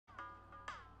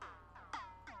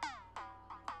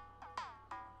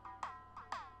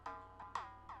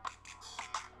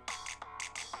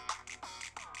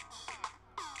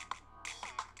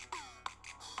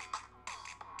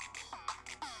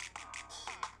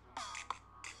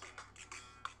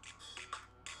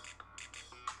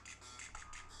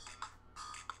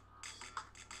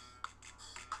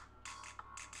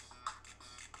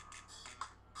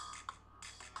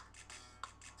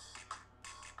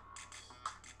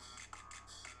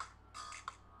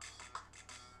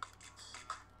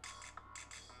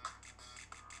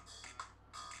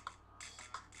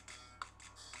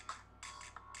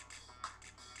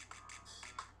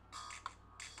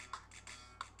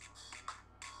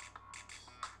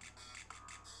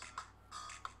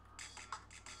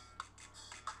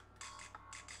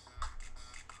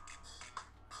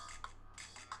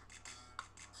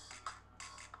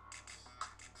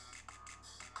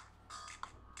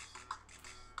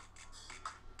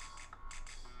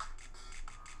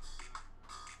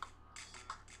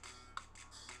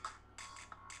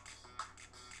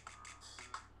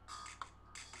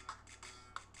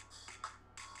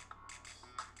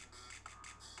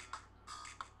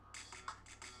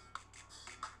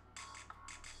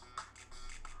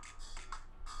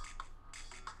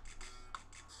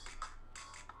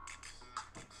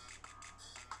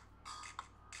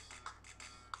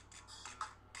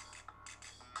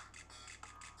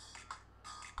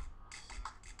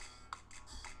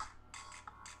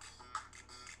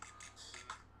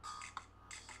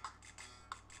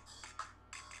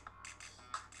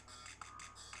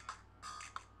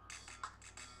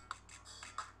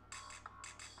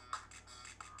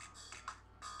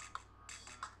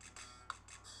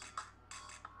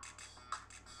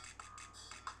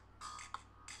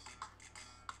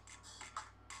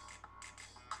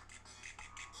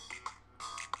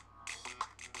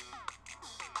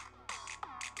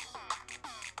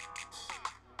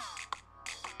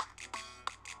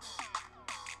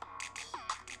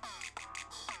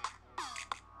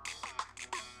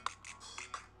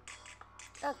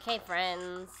Okay,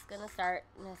 friends. Gonna start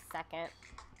in a second.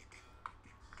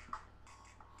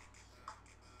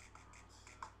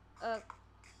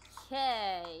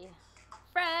 Okay.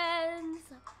 Friends!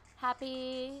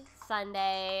 Happy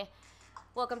Sunday.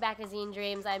 Welcome back to Zine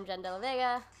Dreams. I'm Jenn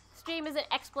Vega. Stream is an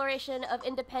exploration of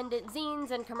independent zines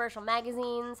and commercial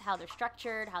magazines, how they're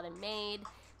structured, how they're made,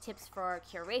 tips for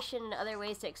curation, and other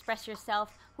ways to express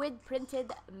yourself with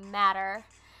printed matter.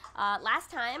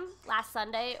 Last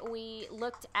Sunday, we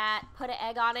looked at Put an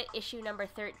Egg on It, issue number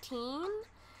 13.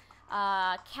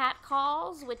 Cat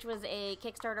Calls, which was a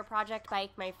Kickstarter project by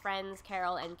my friends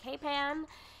Carol and K-Pan,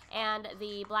 and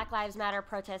the Black Lives Matter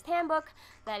protest handbook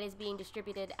that is being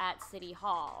distributed at City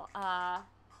Hall. How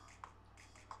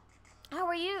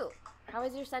are you? How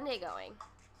is your Sunday going?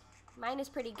 Mine is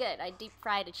pretty good. I deep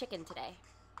fried a chicken today.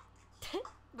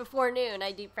 Before noon,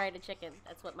 I deep fried a chicken.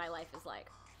 That's what my life is like.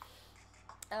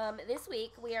 This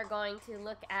week, we are going to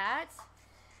look at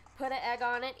Put an Egg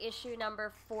on It, issue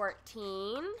number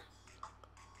 14.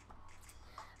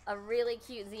 A really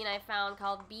cute zine I found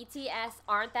called BTS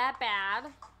Aren't That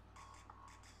Bad.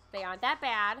 They aren't that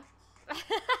bad.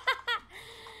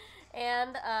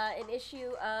 And an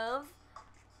issue of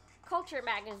Culture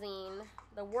magazine,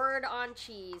 The Word on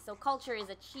Cheese. So Culture is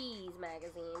a cheese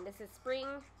magazine. This is spring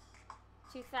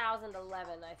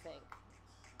 2011, I think.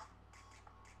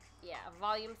 Yeah,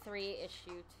 volume 3,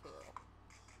 issue 2.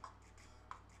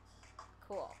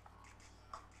 Cool.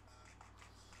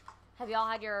 Have y'all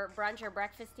had your brunch or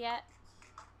breakfast yet?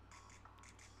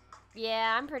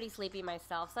 Yeah, I'm pretty sleepy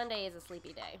myself. Sunday is a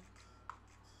sleepy day.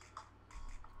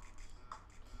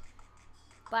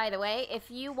 By the way, if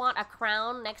you want a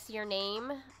crown next to your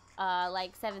name,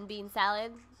 like 7 Bean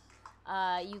Salad,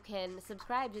 you can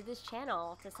subscribe to this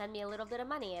channel to send me a little bit of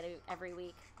money every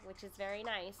week, which is very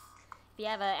nice. If you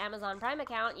have an Amazon Prime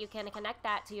account, you can connect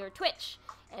that to your Twitch,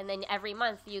 and then every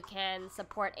month you can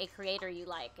support a creator you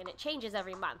like, and it changes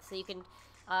every month. So you can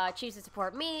choose to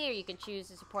support me, or you can choose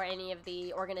to support any of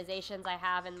the organizations I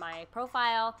have in my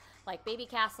profile, like Baby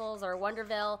Castles or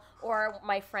Wonderville, or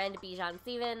my friend Bijan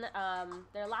Steven.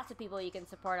 There are lots of people you can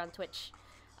support on Twitch.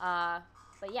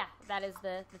 But yeah, that is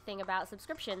the thing about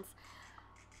subscriptions.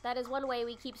 That is one way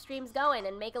we keep streams going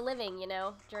and make a living, you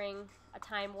know, during a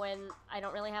time when I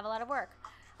don't really have a lot of work.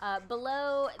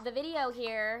 Below the video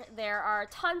here, there are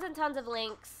tons and tons of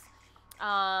links.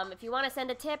 If you want to send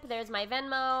a tip, there's my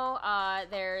Venmo,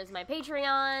 there's my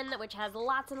Patreon, which has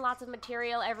lots and lots of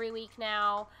material every week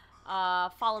now.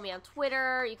 Follow me on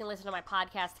Twitter. You can listen to my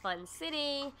podcast, Fun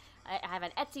City. I have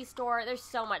an Etsy store. There's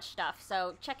so much stuff.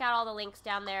 So check out all the links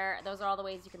down there. Those are all the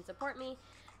ways you can support me.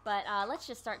 But let's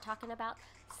just start talking about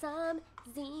some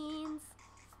zines,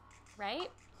 right?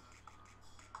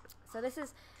 So this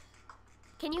is,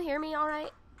 can you hear me all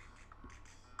right?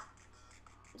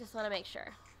 Just want to make sure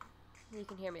you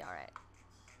can hear me all right.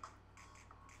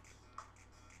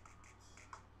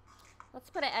 Let's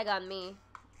put an egg on me.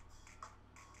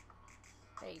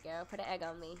 There you go, put an egg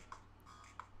on me.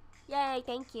 Yay,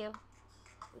 thank you.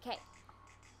 Okay.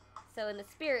 So in the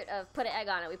spirit of put an egg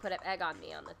on it, we put an egg on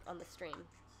me on the stream.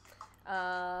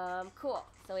 Cool.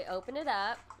 So we open it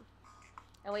up,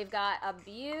 and we've got a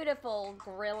beautiful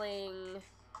grilling,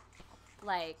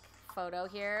 like, photo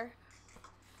here.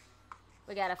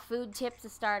 We got a food tip to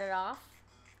start it off.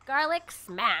 Garlic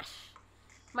smash.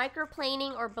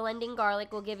 Microplaning or blending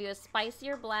garlic will give you a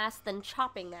spicier blast than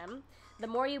chopping them. The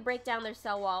more you break down their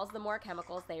cell walls, the more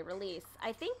chemicals they release.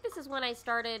 I think this is when I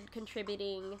started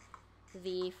contributing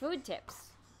the food tips.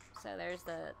 So there's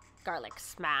the garlic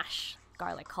smash.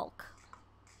 Garlic Hulk.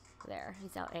 There,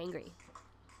 he's out angry.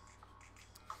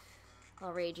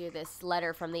 I'll read you this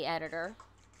letter from the editor.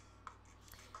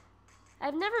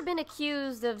 I've never been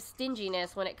accused of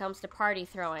stinginess when it comes to party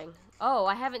throwing. Oh,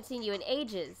 I haven't seen you in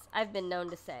ages, I've been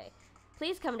known to say.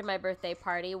 Please come to my birthday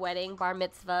party, wedding, bar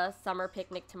mitzvah, summer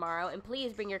picnic tomorrow, and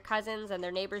please bring your cousins and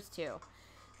their neighbors too.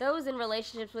 Those in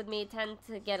relationships with me tend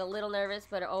to get a little nervous,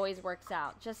 but it always works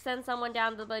out. Just send someone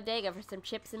down to the bodega for some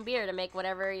chips and beer to make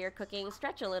whatever you're cooking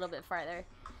stretch a little bit farther.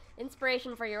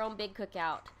 Inspiration for your own big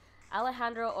cookout.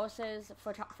 Alejandro Oces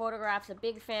photographs a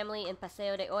big family in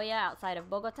Paseo de Olla outside of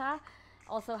Bogota.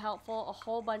 Also helpful, a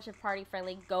whole bunch of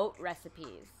party-friendly goat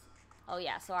recipes. Oh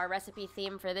yeah, so our recipe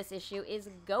theme for this issue is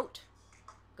goat.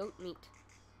 Goat meat.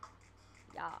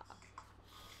 Yeah.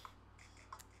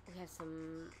 We have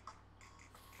some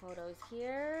photos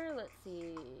here. Let's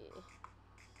see.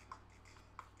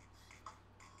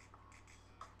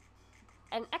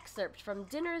 An excerpt from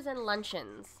Dinners and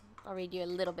Luncheons. I'll read you a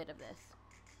little bit of this.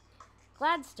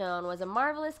 Gladstone was a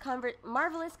marvelous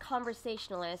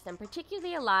conversationalist and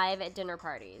particularly alive at dinner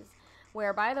parties.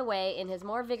 where, by the way, in his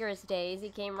more vigorous days, he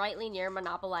came rightly near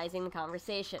monopolizing the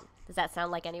conversation. Does that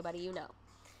sound like anybody you know?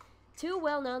 Two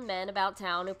well-known men about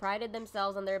town who prided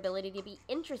themselves on their ability to be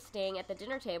interesting at the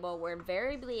dinner table were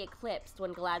invariably eclipsed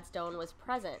when Gladstone was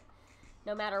present.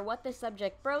 No matter what the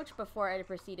subject broached before it had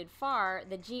proceeded far,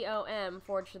 the GOM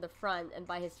forged to the front, and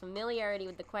by his familiarity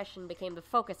with the question became the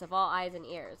focus of all eyes and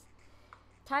ears.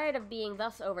 Tired of being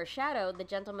thus overshadowed, the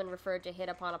gentleman referred to hit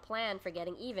upon a plan for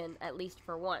getting even, at least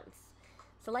for once.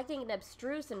 Selecting an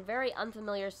abstruse and very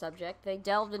unfamiliar subject, they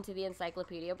delved into the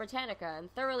Encyclopedia Britannica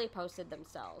and thoroughly posted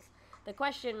themselves. The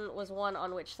question was one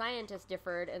on which scientists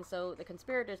differed, and so the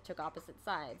conspirators took opposite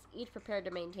sides, each prepared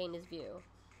to maintain his view.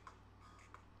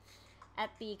 At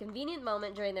the convenient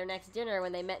moment during their next dinner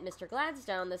when they met Mr.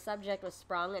 Gladstone, the subject was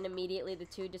sprung, and immediately the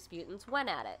two disputants went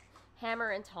at it,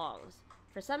 hammer and tongs.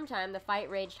 For some time, the fight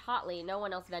raged hotly, no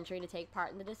one else venturing to take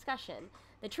part in the discussion.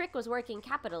 The trick was working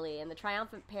capitally, and the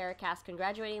triumphant pair cast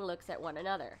congratulating looks at one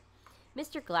another.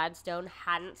 Mr. Gladstone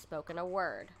hadn't spoken a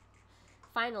word.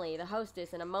 Finally, the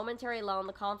hostess, in a momentary lull in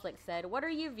the conflict, said, "What are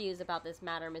your views about this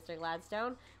matter, Mr.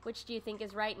 Gladstone? Which do you think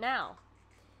is right now?"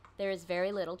 "There is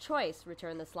very little choice,"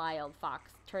 returned the sly old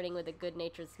fox, turning with a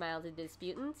good-natured smile to the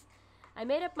disputants. "I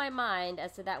made up my mind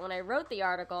as to that when I wrote the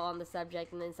article on the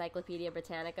subject in the Encyclopedia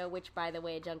Britannica, which, by the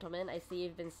way, gentlemen, I see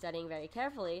you've been studying very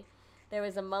carefully." There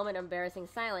was a moment of embarrassing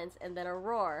silence, and then a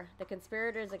roar. The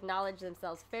conspirators acknowledged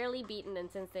themselves fairly beaten,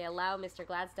 and since they allow Mr.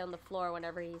 Gladstone the floor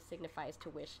whenever he signifies to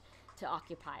wish to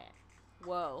occupy it.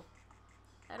 Whoa.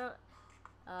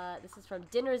 This is from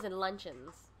Dinners and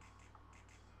Luncheons,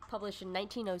 published in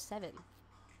 1907.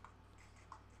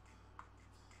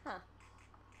 Huh.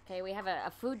 Okay, we have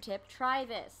a food tip. Try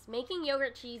this. Making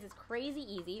yogurt cheese is crazy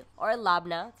easy, or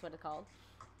labna, that's what it's called.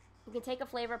 You can take a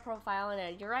flavor profile in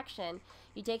any direction.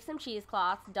 You take some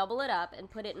cheesecloth, double it up,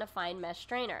 and put it in a fine mesh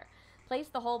strainer. Place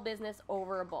the whole business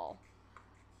over a bowl.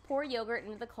 Pour yogurt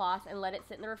into the cloth and let it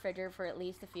sit in the refrigerator for at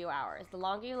least a few hours. The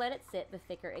longer you let it sit, the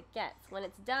thicker it gets. When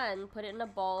it's done, put it in a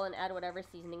bowl and add whatever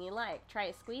seasoning you like. Try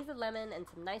a squeeze of lemon and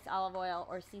some nice olive oil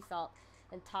or sea salt,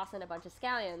 and toss in a bunch of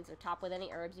scallions, or top with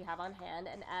any herbs you have on hand,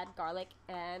 and add garlic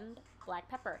and black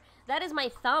pepper. That is my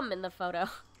thumb in the photo.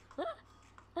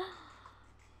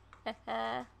 It's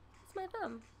my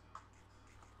thumb.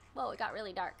 Whoa, it got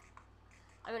really dark.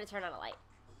 I'm gonna turn on a light.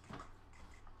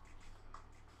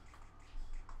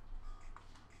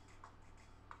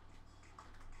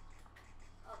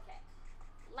 Okay,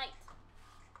 light.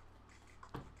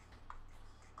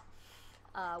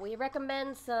 We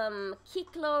recommend some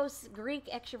Kiklos Greek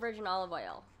extra virgin olive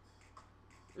oil.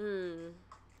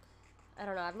 I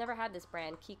don't know, I've never had this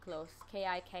brand, Kiklos,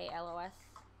 K-I-K-L-O-S.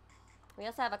 We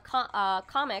also have a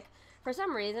comic. For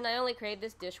some reason, I only crave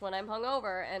this dish when I'm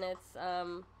hungover, and it's,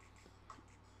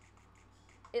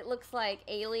 it looks like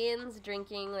aliens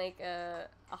drinking, like, a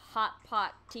hot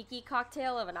pot tiki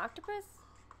cocktail of an octopus.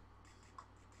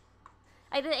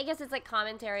 I guess it's like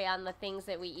commentary on the things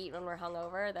that we eat when we're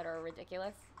hungover that are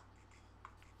ridiculous.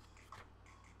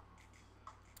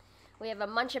 We have a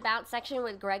Munch About section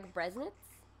with Greg Bresnitz.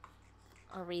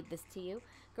 I'll read this to you.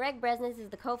 Greg Bresnitz is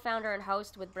the co-founder and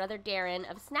host with brother Darren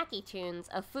of Snacky Tunes,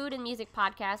 a food and music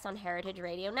podcast on Heritage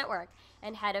Radio Network,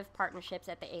 and head of partnerships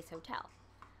at the Ace Hotel.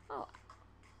 Oh,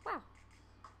 wow.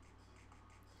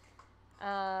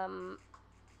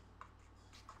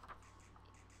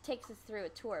 Takes us through a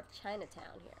tour of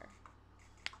Chinatown here.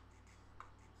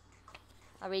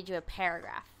 I'll read you a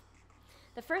paragraph.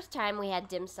 The first time we had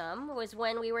dim sum was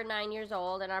when we were 9 years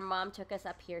old and our mom took us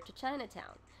up here to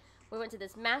Chinatown. We went to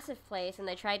this massive place and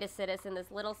they tried to sit us in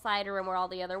this little side room where all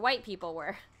the other white people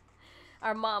were.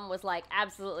 Our mom was like,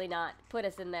 absolutely not. Put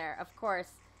us in there. Of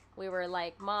course, we were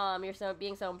like, Mom, you're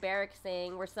being so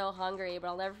embarrassing. We're so hungry, but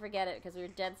I'll never forget it because we were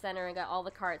dead center and got all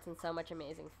the carts and so much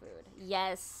amazing food.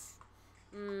 Yes.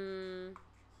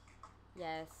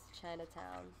 Yes,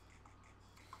 Chinatown.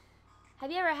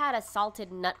 Have you ever had a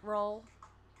salted nut roll?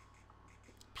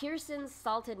 Pearson's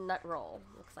salted nut roll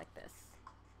looks like this.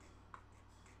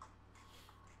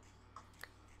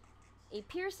 A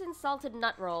Pearson salted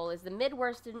nut roll is the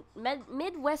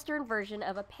Midwestern version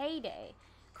of a payday.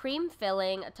 Cream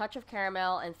filling, a touch of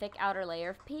caramel, and thick outer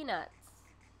layer of peanuts.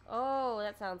 Oh,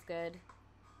 that sounds good.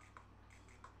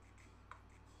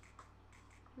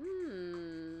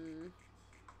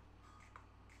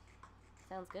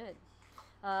 Sounds good.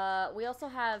 We also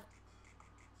have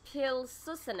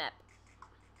Pilsusenep.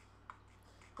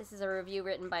 This is a review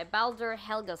written by Baldur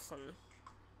Helgason.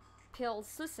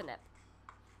 Pilsusenep.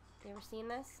 You ever seen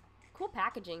this? Cool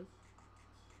packaging.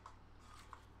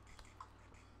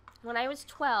 When I was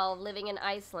 12, living in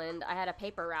Iceland, I had a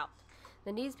paper route.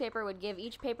 The newspaper would give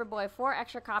each paperboy 4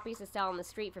 extra copies to sell on the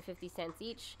street for 50 cents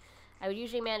each. I would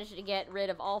usually manage to get rid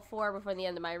of all 4 before the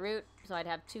end of my route, so I'd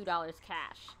have $2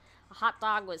 cash. A hot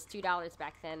dog was $2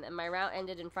 back then, and my route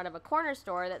ended in front of a corner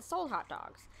store that sold hot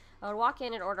dogs. I would walk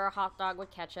in and order a hot dog with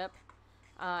ketchup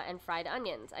and fried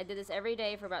onions. I did this every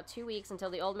day for about 2 weeks until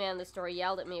the old man in the store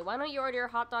yelled at me, "Why don't you order your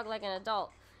hot dog like an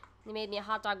adult?" He made me a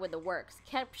hot dog with the works.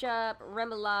 Ketchup,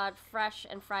 remoulade, fresh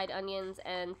and fried onions,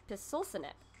 and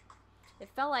pisulcinep. It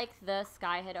felt like the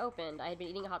sky had opened. I had been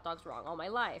eating hot dogs wrong all my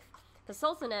life.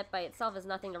 Pisulcinep by itself is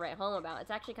nothing to write home about. It's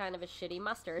actually kind of a shitty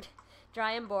mustard.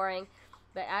 Dry and boring,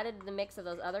 but added to the mix of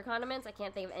those other condiments, I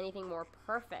can't think of anything more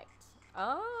perfect.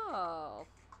 Oh,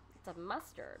 it's a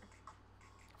mustard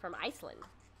from Iceland.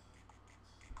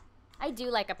 I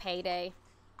do like a Payday.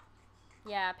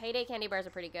 Yeah, Payday candy bars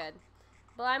are pretty good.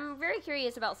 But I'm very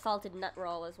curious about salted nut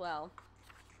roll as well.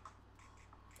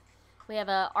 We have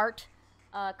a art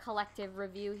collective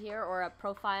review here, or a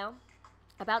profile,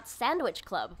 about Sandwich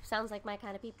Club. Sounds like my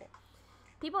kind of people.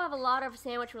 People have a lot of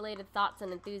sandwich-related thoughts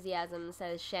and enthusiasm,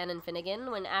 says Shannon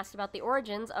Finnegan, when asked about the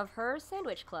origins of her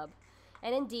Sandwich Club.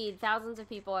 And indeed, thousands of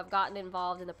people have gotten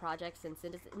involved in the project since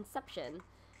its inception.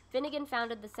 Finnegan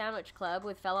founded the Sandwich Club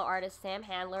with fellow artists Sam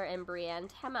Handler and Brianne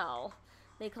Tamel.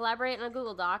 They collaborate in a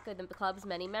Google Doc with the club's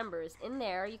many members. In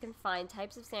there, you can find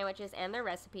types of sandwiches and their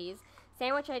recipes,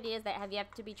 sandwich ideas that have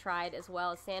yet to be tried, as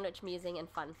well as sandwich musing and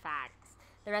fun facts.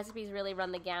 The recipes really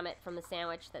run the gamut from the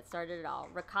sandwich that started it all.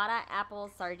 Ricotta,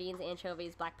 apples, sardines,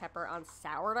 anchovies, black pepper on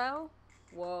sourdough?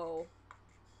 Whoa.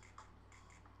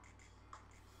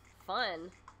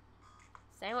 Fun.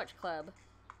 Sandwich Club.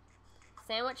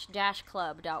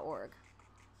 Sandwich-club.org.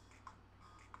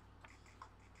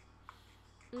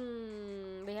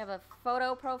 We have a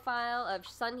photo profile of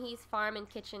Sunheath Farm and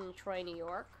Kitchen in Troy, New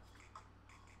York.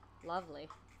 Lovely.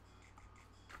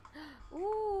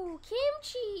 Ooh,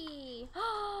 kimchi!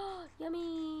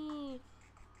 Yummy!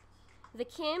 The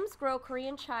Kims grow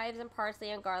Korean chives and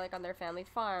parsley and garlic on their family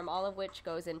farm, all of which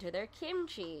goes into their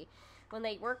kimchi. When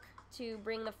they work to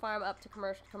bring the farm up to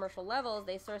commercial levels,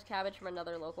 they source cabbage from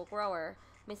another local grower.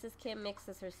 Mrs. Kim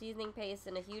mixes her seasoning paste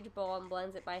in a huge bowl and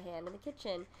blends it by hand in the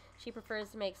kitchen. She prefers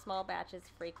to make small batches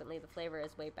frequently. The flavor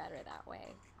is way better that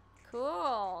way.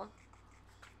 Cool.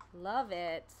 Love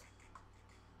it.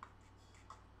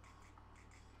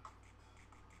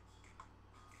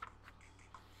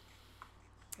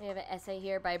 We have an essay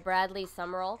here by Bradley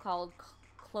Summerall called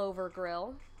Clover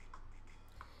Grill.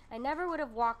 I never would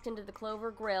have walked into the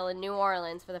Clover Grill in New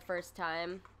Orleans for the first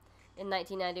time in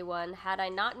 1991 had I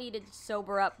not needed to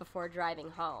sober up before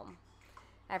driving home.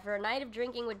 After a night of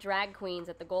drinking with drag queens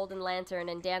at the Golden Lantern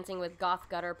and dancing with goth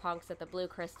gutter punks at the Blue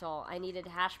Crystal, I needed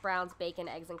hash browns, bacon,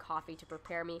 eggs, and coffee to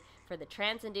prepare me for the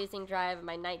trance-inducing drive of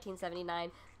my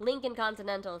 1979 Lincoln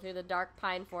Continental through the dark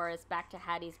pine forest back to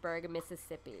Hattiesburg,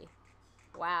 Mississippi.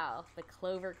 Wow, the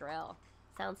Clover Grill.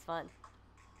 Sounds fun.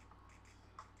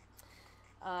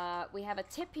 We have a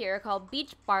tip here called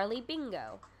Beach Barley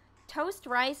Bingo. Toast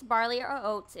rice, barley, or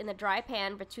oats in the dry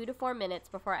pan for 2 to 4 minutes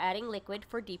before adding liquid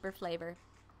for deeper flavor.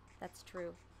 That's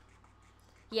true.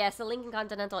 Yes, the Lincoln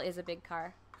Continental is a big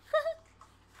car.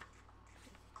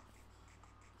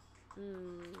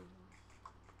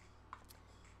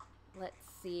 Let's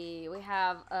see. We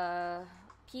have a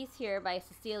piece here by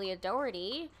Cecilia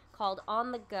Doherty called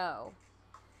On the Go.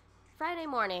 Friday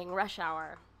morning, rush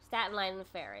hour. Staten Line on the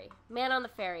ferry. Man on the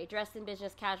ferry, dressed in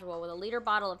business casual, with a liter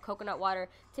bottle of coconut water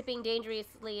tipping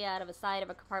dangerously out of the side of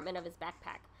a compartment of his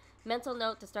backpack. Mental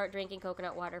note to start drinking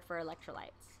coconut water for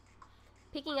electrolytes.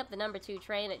 Picking up the number 2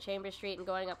 train at Chambers Street and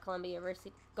going up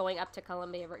to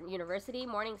Columbia University,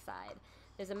 Morningside.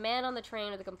 There's a man on the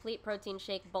train with a complete protein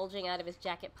shake bulging out of his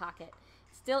jacket pocket.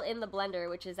 Still in the blender,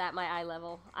 which is at my eye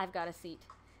level. I've got a seat.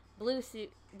 Blue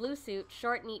suit,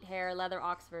 short, neat hair, leather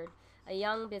Oxford. A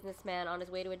young businessman on his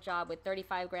way to a job with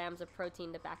 35 grams of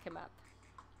protein to back him up.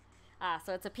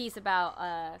 So it's a piece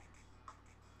about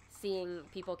seeing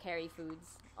people carry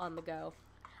foods on the go.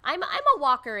 I'm a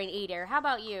walker and eater. How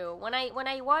about you? When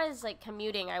I was like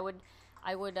commuting, I would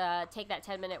take that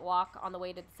 10-minute walk on the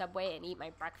way to the subway and eat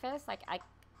my breakfast. Like I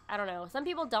don't know. Some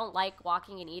people don't like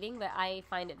walking and eating, but I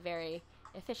find it very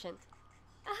efficient.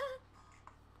 Let's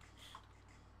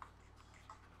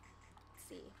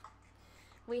see.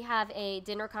 We have a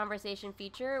dinner conversation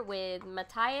feature with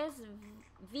Matthias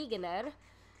Wegener,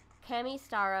 Cami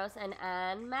Staros, and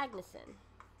Anne Magnuson.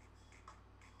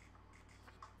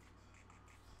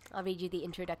 I'll read you the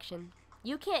introduction.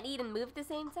 You can't eat and move at the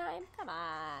same time? Come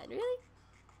on, really?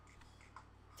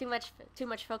 Too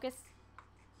much focus?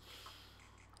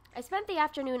 I spent the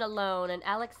afternoon alone in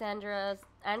Alexandria's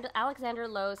and Alexander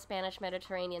Lowe's Spanish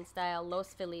Mediterranean style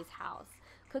Los Feliz house,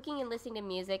 cooking and listening to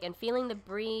music and feeling the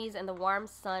breeze and the warm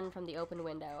sun from the open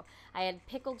window. I had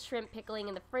pickled shrimp pickling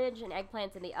in the fridge and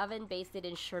eggplants in the oven basted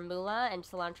in chermoula and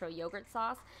cilantro yogurt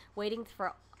sauce, waiting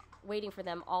for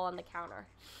them all on the counter.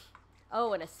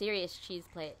 Oh, and a serious cheese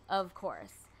plate, of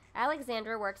course.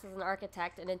 Alexandra works as an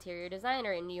architect and interior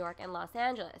designer in New York and Los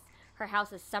Angeles. Her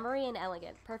house is summery and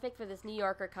elegant, perfect for this New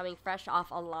Yorker coming fresh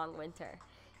off a long winter.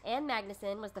 Anne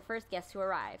Magnuson was the first guest to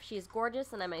arrive. She is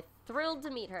gorgeous, and I'm thrilled to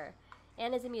meet her.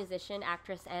 Anne is a musician,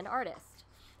 actress, and artist.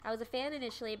 I was a fan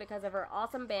initially because of her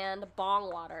awesome band,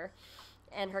 Bong Water,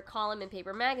 and her column in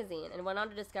Paper Magazine, and went on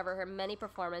to discover her many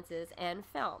performances and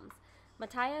films.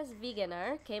 Matthias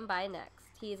Wegener came by next.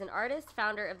 He is an artist,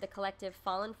 founder of the collective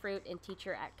Fallen Fruit, and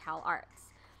teacher at Cal Arts.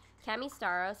 Cami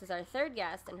Staros is our third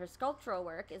guest, and her sculptural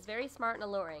work is very smart and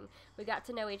alluring. We got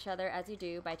to know each other, as you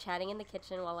do, by chatting in the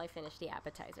kitchen while I finished the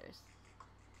appetizers.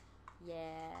 Yeah.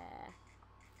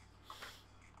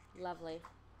 Lovely.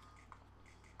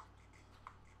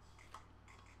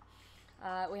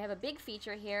 We have a big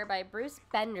feature here by Bruce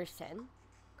Benderson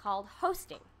called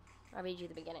Hosting. I'll read you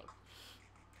the beginning.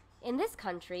 In this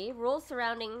country, rules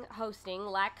surrounding hosting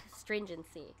lack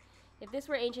stringency. If this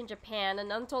were ancient Japan,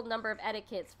 an untold number of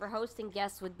etiquettes for hosting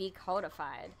guests would be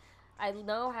codified. I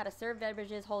know how to serve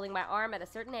beverages holding my arm at a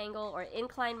certain angle or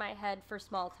incline my head for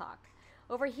small talk.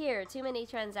 Over here, too many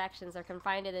transactions are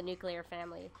confined to the nuclear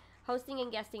family. Hosting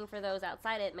and guesting for those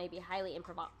outside it may be highly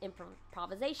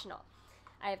improvisational.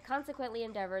 I have consequently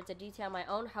endeavored to detail my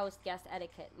own host-guest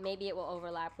etiquette. Maybe it will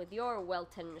overlap with your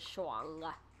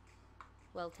Weltanschauung.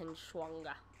 Weltanschauung.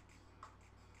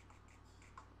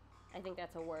 I think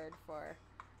that's a word for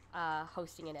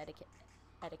hosting and etiquette.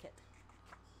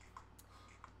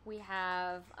 We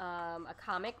have a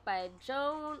comic by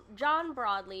John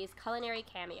Broadley's Culinary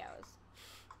Cameos.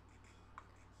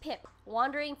 Pip,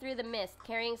 wandering through the mist,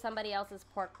 carrying somebody else's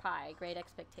pork pie. Great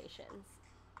expectations.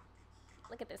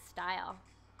 Look at this style.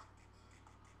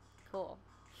 Cool.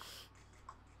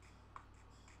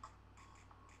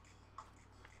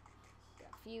 Got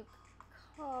a few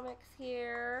comics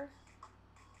here.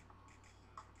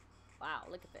 Wow,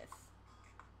 look at this.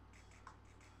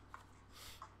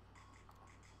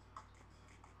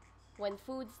 When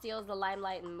food steals the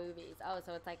limelight in movies. Oh,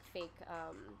 so it's like fake,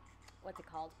 what's it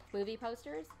called? Movie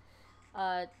posters?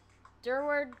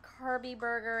 Durward Kirby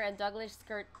Burger and Douglas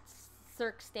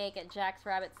Sirk Steak at Jack's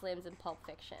Rabbit Slims in Pulp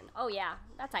Fiction. Oh yeah,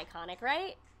 that's iconic,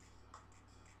 right?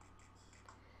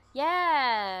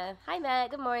 Yeah! Hi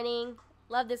Matt, good morning.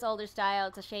 Love this older style.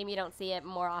 It's a shame you don't see it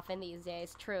more often these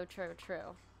days. True, true,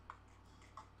 true.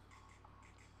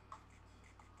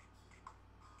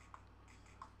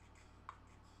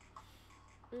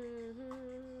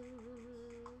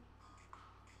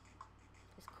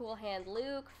 This Cool Hand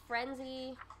Luke,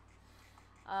 Frenzy.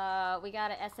 We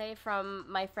got an essay from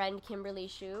my friend Kimberly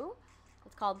Shu.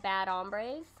 It's called Bad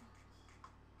Hombres.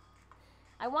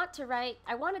 I wanted to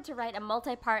write a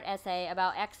multi-part essay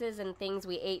about exes and things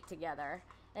we ate together.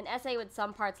 An essay with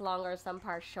some parts longer, some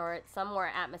parts short, some more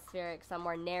atmospheric, some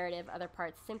more narrative, other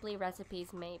parts simply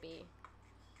recipes maybe.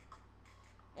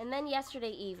 And then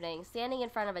yesterday evening, standing in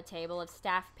front of a table of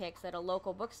staff picks at a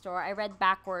local bookstore, I read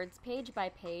backwards, page by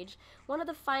page, one of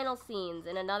the final scenes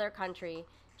in Another Country,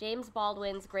 James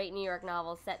Baldwin's great New York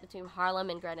novel set between Harlem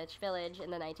and Greenwich Village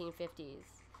in the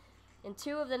 1950s. In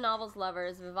two of the novel's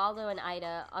lovers, Vivaldo and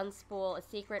Ida unspool a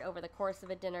secret over the course of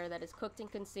a dinner that is cooked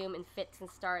and consumed in fits and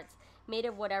starts, made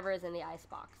of whatever is in the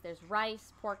icebox. There's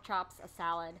rice, pork chops, a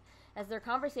salad. As their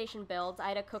conversation builds,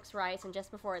 Ida cooks rice and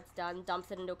just before it's done, dumps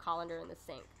it into a colander in the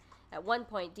sink. At one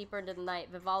point, deeper into the night,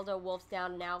 Vivaldo wolfs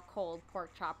down now cold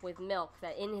pork chop with milk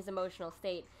that, in his emotional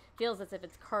state, feels as if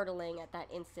it's curdling at that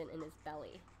instant in his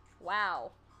belly.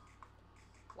 Wow.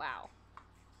 Wow.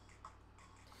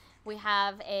 We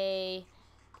have a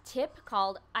tip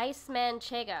called Ice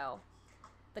Manchego.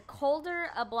 The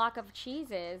colder a block of cheese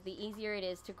is, the easier it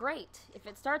is to grate. If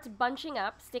it starts bunching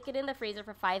up, stick it in the freezer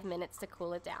for 5 minutes to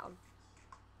cool it down.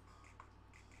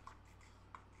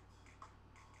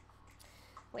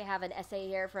 We have an essay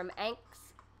here from Anyx,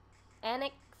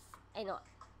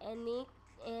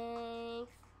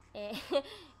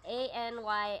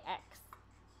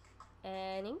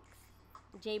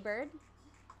 J-Bird.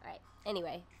 Alright,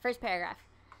 anyway, first paragraph.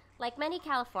 Like many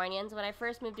Californians, when I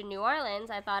first moved to New Orleans,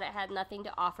 I thought it had nothing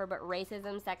to offer but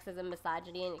racism, sexism,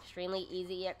 misogyny, an extremely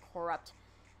easy yet corrupt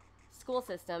school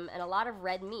system, and a lot of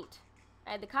red meat.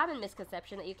 I had the common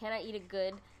misconception that you cannot eat a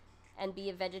good and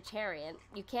be a vegetarian.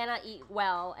 You cannot eat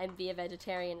well and be a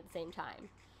vegetarian at the same time.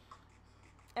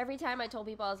 Every time I told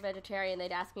people I was vegetarian,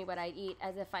 they'd ask me what I'd eat,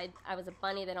 as if I was a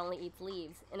bunny that only eats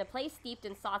leaves. In a place steeped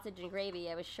in sausage and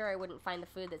gravy, I was sure I wouldn't find the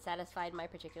food that satisfied my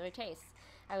particular tastes.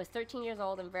 I was 13 years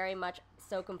old and very much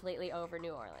so completely over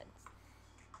New Orleans.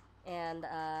 And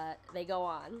they go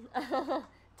on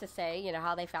to say, you know,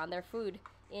 how they found their food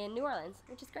in New Orleans,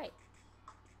 which is great.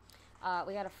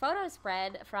 We got a photo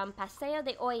spread from Paseo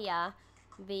de Olla,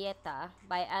 Villeta,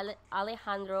 by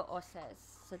Alejandro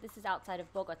Oces. So this is outside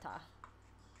of Bogota.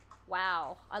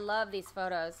 Wow, I love these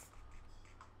photos.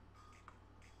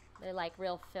 They're like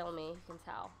real filmy, you can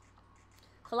tell.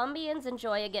 Colombians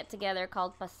enjoy a get-together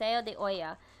called Paseo de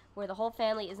Olla, where the whole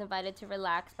family is invited to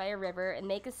relax by a river and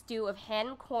make a stew of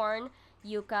hen, corn,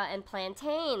 yuca, and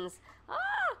plantains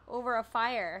over a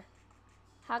fire.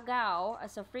 Hagao, a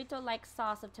sofrito-like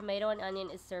sauce of tomato and onion,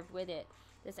 is served with it.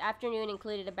 This afternoon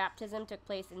included a baptism took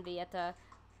place in Villeta,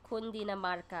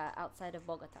 Cundinamarca, outside of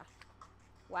Bogota.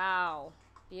 Wow.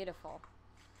 Beautiful.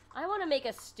 I want to make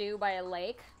a stew by a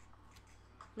lake.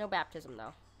 No baptism,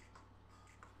 though.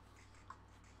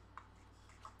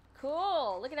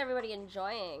 Cool. Look at everybody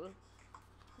enjoying.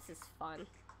 This is fun.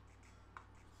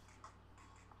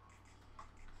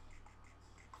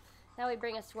 Now we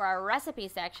bring us to our recipe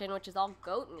section, which is all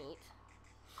goat meat.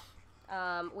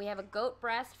 We have a goat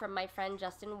breast from my friend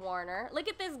Justin Warner. Look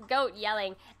at this goat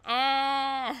yelling,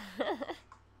 ah!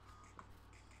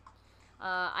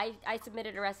 I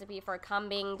submitted a recipe for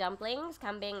kambing dumplings.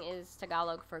 Kambing is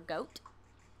Tagalog for goat.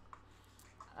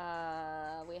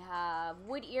 We have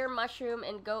wood ear, mushroom,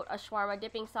 and goat ashwarma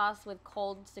dipping sauce with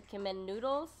cold sukumen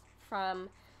noodles from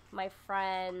my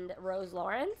friend Rose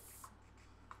Lawrence.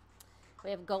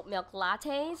 We have goat milk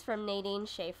lattes from Nadine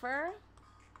Schaefer.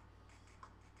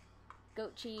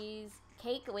 Goat cheese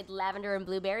cake with lavender and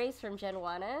blueberries from Jenn.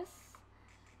 Cajeta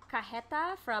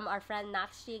from our friend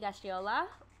Nakshi Gastiola,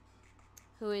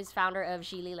 who is founder of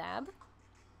Gili Lab.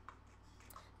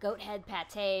 Goat head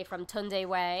pate from Tunde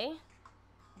Way.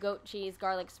 Goat cheese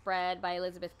garlic spread by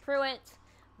Elizabeth Pruitt.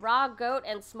 Raw goat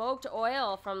and smoked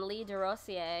oil from Lee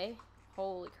DeRosier.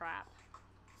 Holy crap.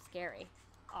 Scary.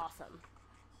 Awesome.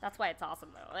 That's why it's awesome,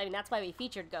 though. I mean, that's why we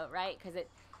featured goat, right? Because it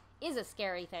is a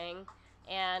scary thing.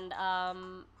 And I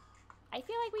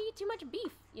feel like we eat too much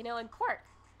beef, you know, and pork.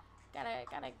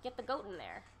 Gotta get the goat in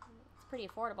there. It's pretty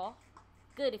affordable.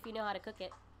 Good if you know how to cook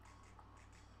it.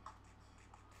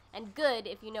 And good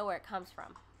if you know where it comes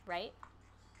from, right?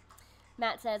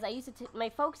 Matt says, my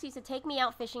folks used to take me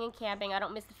out fishing and camping. I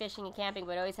don't miss the fishing and camping,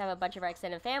 but always have a bunch of our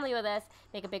extended family with us,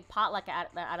 make a big potluck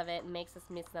out of it, and makes us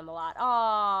miss them a lot.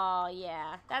 Oh,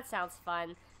 yeah, that sounds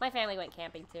fun. My family went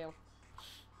camping, too.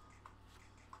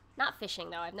 Not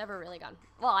fishing, though. I've never really gone.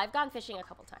 Well, I've gone fishing a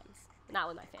couple times, but not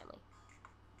with my family.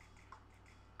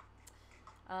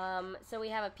 So we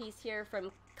have a piece here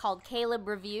called Caleb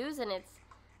Reviews, and it's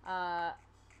a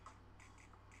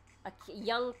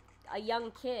young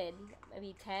kid,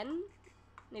 maybe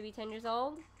 10 years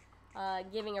old,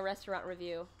 giving a restaurant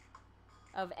review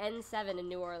of N7 in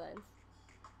New Orleans.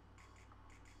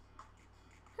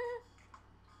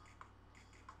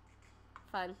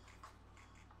 Fun.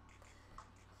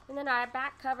 And then our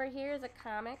back cover here is a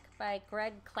comic by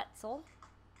Greg Kletzel.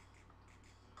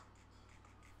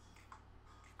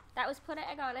 That was Put an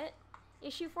Egg on It,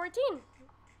 issue 14.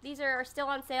 These are still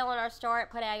on sale in our store at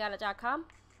putaneggonit.com.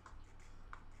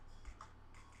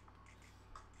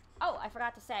 Oh, I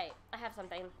forgot to say, I have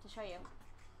something to show you.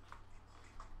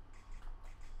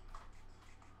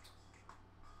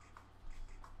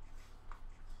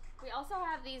 We also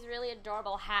have these really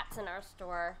adorable hats in our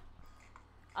store.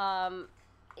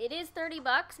 It is $30,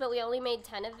 but we only made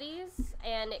 10 of these,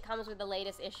 and it comes with the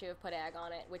latest issue of Put an Egg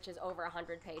on It, which is over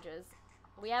 100 pages.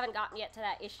 We haven't gotten yet to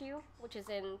that issue, which is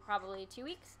in probably 2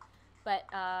 weeks, but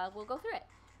we'll go through it.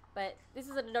 But this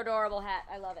is an adorable hat.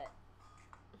 I love it.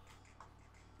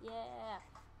 Yeah.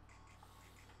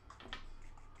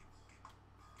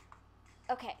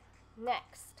 Okay,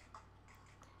 next.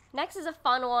 Next is a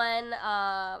fun one.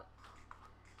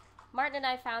 Martin and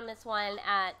I found this one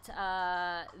at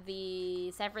the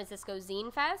San Francisco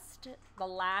Zine Fest, the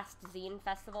last zine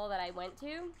festival that I went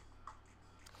to.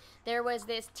 There was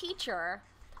this teacher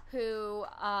who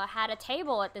had a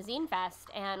table at the Zine Fest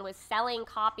and was selling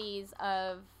copies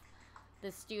of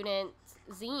the students'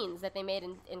 zines that they made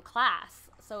in class.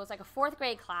 So it was like a 4th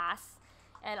grade class,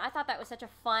 and I thought that was such a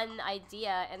fun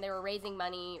idea, and they were raising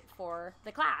money for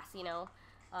the class, you know.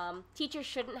 Teachers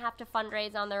shouldn't have to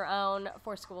fundraise on their own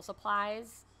for school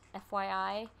supplies,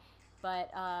 FYI,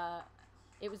 but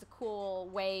it was a cool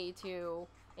way to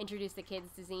introduce the kids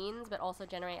to zines, but also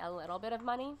generate a little bit of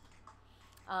money.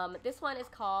 This one is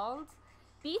called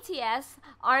BTS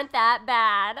Aren't That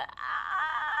Bad.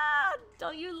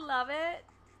 Don't you love it?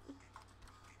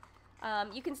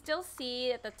 You can still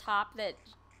see at the top that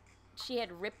she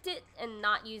had ripped it and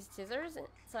not used scissors,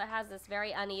 so it has this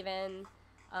very uneven,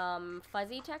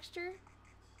 fuzzy texture.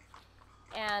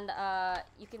 And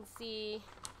you can see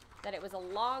that it was a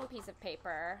long piece of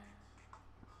paper,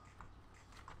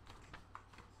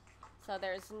 so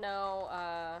there's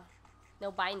no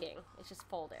binding. It's just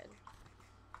folded.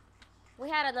 We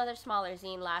had another smaller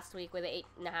zine last week with an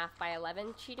 8.5 by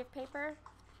 11 sheet of paper.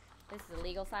 This is a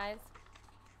legal size.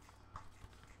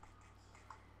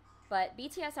 But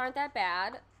BTS Aren't That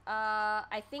Bad.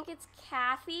 I think it's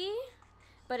Kathy,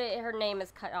 but her name is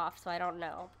cut off, so I don't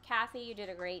know. Kathy, you did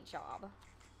a great job.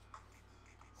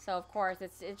 So of course,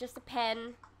 it's just a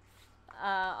pen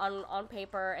on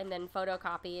paper and then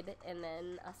photocopied and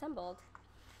then assembled.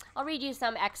 I'll read you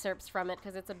some excerpts from it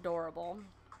because it's adorable.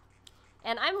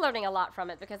 And I'm learning a lot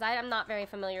from it because I am not very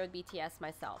familiar with BTS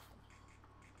myself.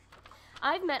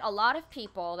 I've met a lot of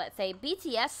people that say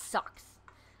BTS sucks.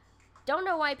 Don't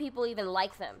know why people even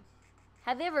like them.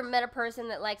 Have you ever met a person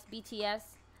that likes BTS?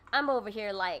 I'm over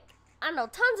here like, I know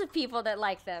tons of people that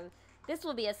like them. This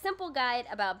will be a simple guide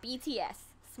about BTS.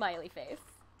 Smiley face.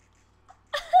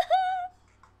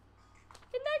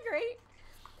 Isn't that great?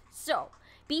 So,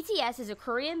 BTS is a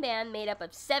Korean band made up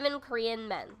of 7 Korean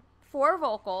men, 4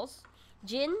 vocals,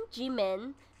 Jin,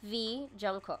 Jimin, V,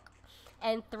 Jungkook,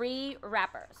 and 3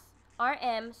 rappers,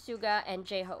 RM, Suga, and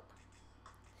J-Hope.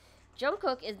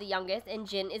 Jungkook is the youngest and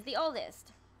Jin is the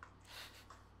oldest.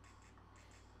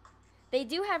 They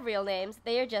do have real names,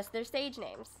 they are just their stage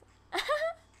names.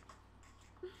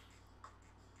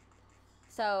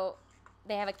 So,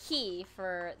 they have a key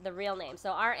for the real name.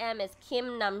 So, RM is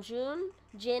Kim Namjoon,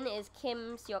 Jin is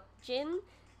Kim Seok-jin,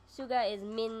 Suga is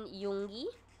Min Yoongi,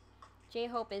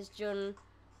 J-Hope is Jun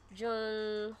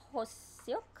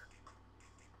Ho-seok,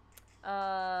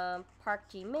 Park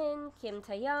Ji-min, Kim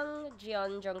Ta-young,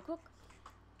 Jeon Jungkook.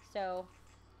 So,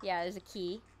 yeah, there's a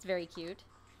key. It's very cute.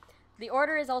 The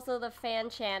order is also the fan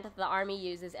chant the ARMY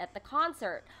uses at the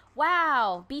concert.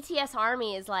 Wow! BTS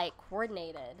ARMY is, like,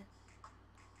 coordinated.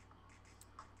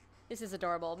 This is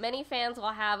adorable. Many fans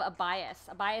will have a bias.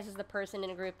 A bias is the person in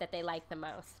a group that they like the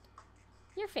most.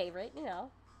 Your favorite, you know.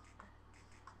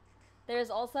 There's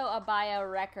also a bias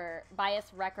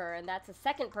wrecker, and that's the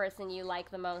second person you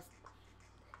like the most.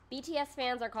 BTS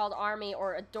fans are called ARMY,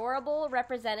 or Adorable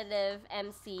Representative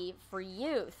MC for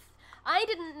Youth. I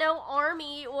didn't know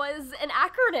ARMY was an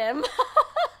acronym.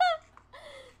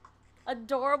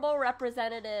 Adorable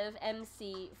Representative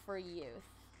MC for Youth.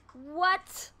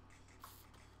 What?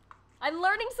 I'm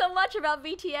learning so much about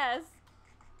BTS.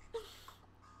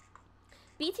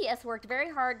 BTS worked very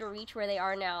hard to reach where they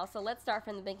are now, so let's start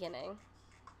from the beginning.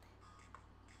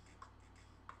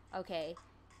 Okay,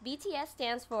 BTS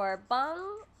stands for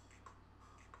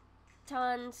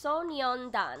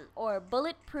Bangtansonyondan, or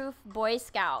Bulletproof Boy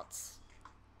Scouts.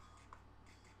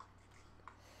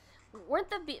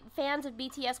 Weren't the fans of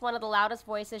BTS one of the loudest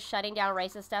voices shutting down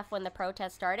racist stuff when the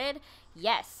protest started?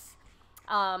 Yes.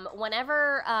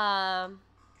 Whenever,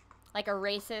 like a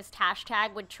racist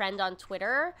hashtag would trend on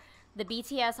Twitter, the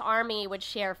BTS ARMY would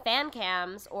share fan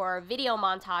cams or video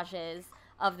montages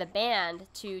of the band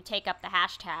to take up the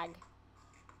hashtag.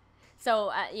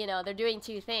 So, you know, they're doing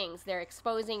 2 things. They're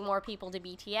exposing more people to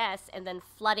BTS and then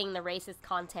flooding the racist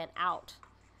content out.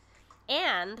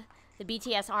 And the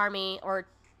BTS ARMY, or,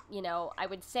 you know, I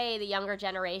would say the younger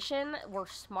generation, were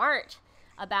smart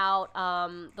about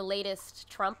the latest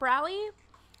Trump rally,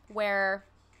 where,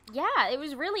 yeah, it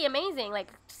was really amazing.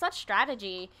 Like, such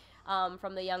strategy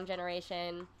from the young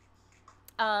generation.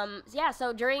 Yeah,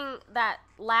 so during that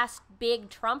last big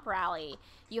Trump rally,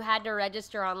 you had to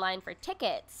register online for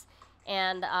tickets.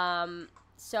 And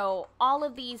so all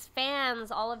of these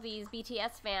fans, all of these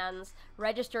BTS fans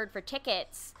registered for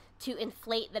tickets to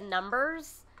inflate the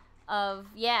numbers of,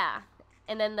 yeah.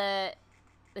 And then the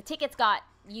tickets got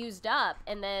used up,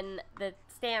 and then the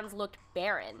stands looked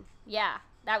barren. Yeah,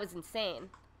 that was insane.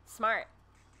 Smart.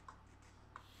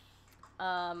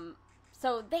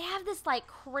 So they have this, like,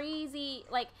 crazy,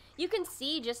 like, you can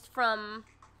see just from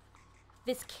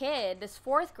this kid, this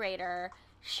 4th grader,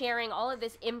 sharing all of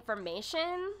this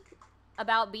information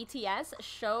about BTS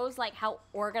shows, like, how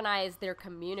organized their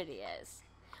community is,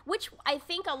 which I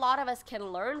think a lot of us can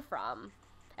learn from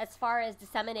as far as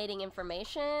disseminating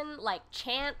information, like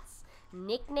chants,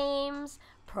 nicknames,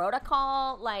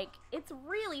 protocol. Like, it's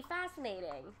really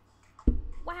fascinating.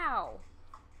 Wow.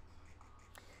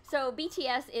 So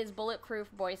BTS is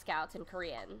Bulletproof Boy Scouts in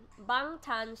Korean.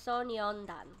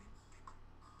 Bangtansonyondan.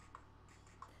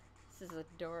 This is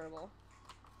adorable.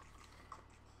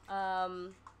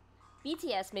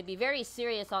 BTS may be very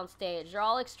serious on stage. They're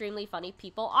all extremely funny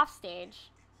people off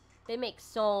stage. They make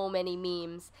so many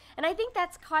memes. And I think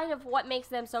that's kind of what makes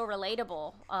them so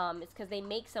relatable. It's because they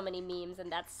make so many memes,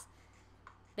 and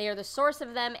they are the source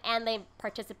of them, and they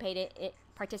participate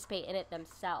in it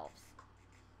themselves.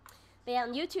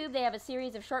 On YouTube, they have a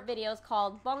series of short videos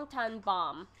called Bangtan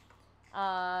Bomb.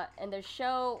 And they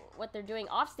show what they're doing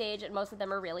off stage, and most of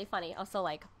them are really funny. Also,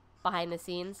 like, behind the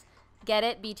scenes. Get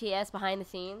it? BTS behind the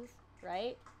scenes,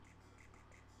 right?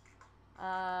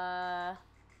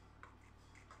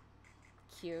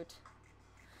 Cute.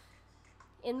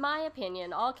 In my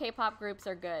opinion, all K-pop groups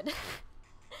are good.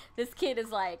 This kid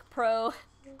is like pro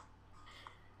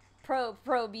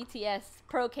BTS,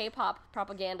 pro K-pop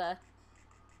propaganda.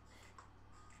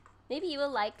 Maybe you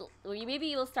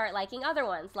will start liking other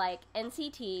ones like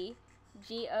NCT,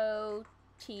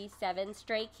 GOT7,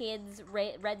 Stray Kids,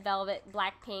 Red Velvet,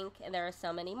 Blackpink, and there are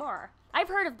so many more. I've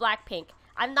heard of Blackpink.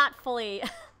 I'm not fully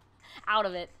out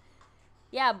of it.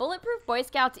 Yeah, Bulletproof Boy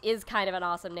Scouts is kind of an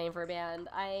awesome name for a band.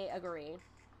 I agree.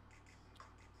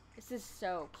 This is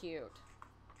so cute.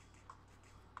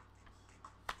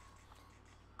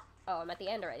 Oh, I'm at the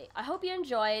end already. I hope you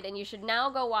enjoyed, and you should now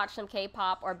go watch some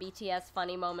K-pop or BTS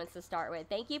funny moments to start with.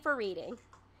 Thank you for reading.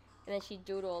 And then she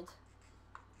doodled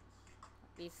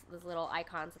these little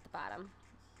icons at the bottom.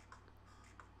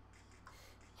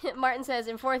 Martin says,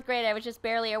 in 4th grade, I was just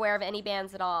barely aware of any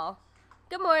bands at all.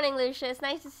 Good morning, Lucius.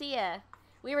 Nice to see ya.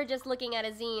 We were just looking at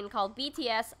a zine called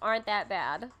BTS Aren't That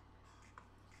Bad.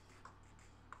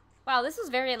 Wow, this was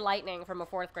very enlightening from a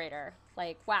 4th grader.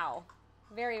 Like, wow.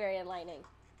 Very, very enlightening.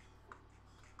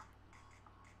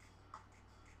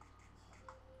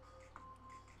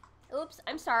 Oops,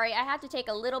 I'm sorry. I had to take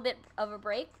a little bit of a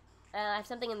break. I have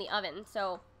something in the oven,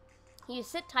 so you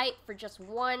sit tight for just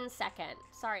 1 second.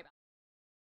 Sorry about that.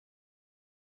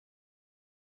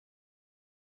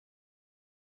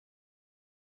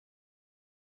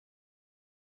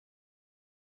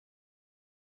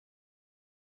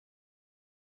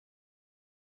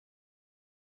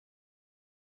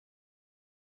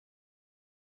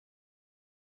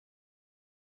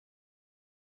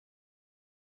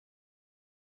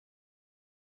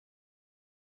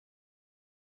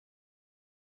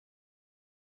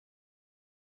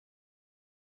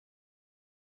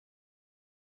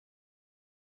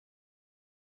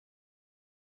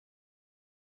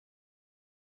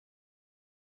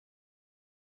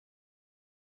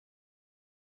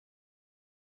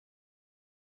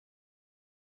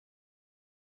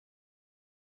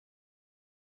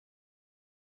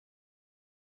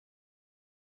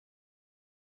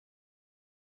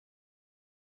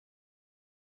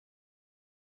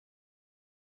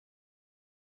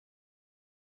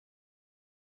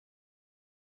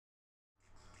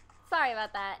 Sorry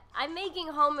about that. I'm making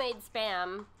homemade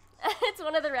Spam. It's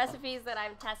one of the recipes that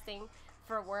I'm testing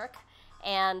for work,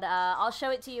 and I'll show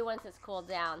it to you once it's cooled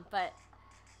down. But,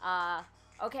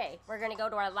 okay, we're going to go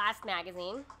to our last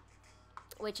magazine,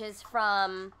 which is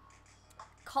from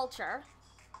Culture.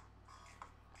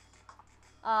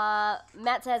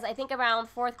 Matt says, I think around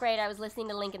 4th grade I was listening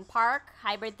to Linkin Park.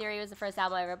 Hybrid Theory was the first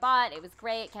album I ever bought. It was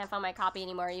great. Can't find my copy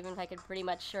anymore, even if I could pretty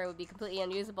much sure it would be completely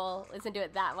unusable. Listen to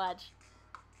it that much.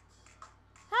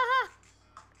 Haha!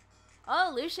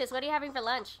 Oh, Lucius, what are you having for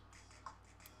lunch?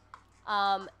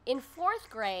 In 4th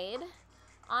grade,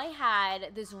 I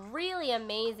had this really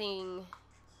amazing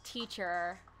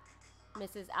teacher,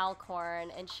 Mrs.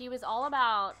 Alcorn, and she was all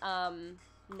about,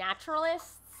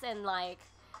 naturalists, and, like,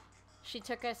 she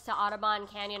took us to Audubon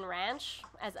Canyon Ranch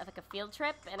as, like, a field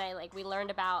trip, and we learned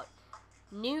about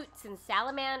newts and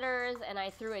salamanders, and I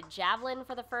threw a javelin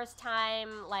for the first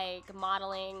time, like,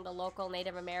 modeling the local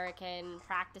Native American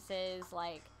practices.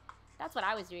 Like, that's what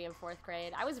I was doing in 4th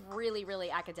grade. I was really, really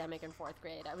academic in 4th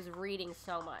grade. I was reading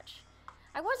so much.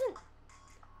 I wasn't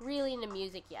really into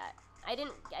music yet. I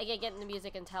didn't get into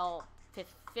music until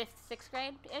 5th, 6th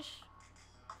grade-ish.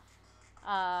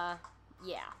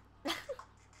 Yeah.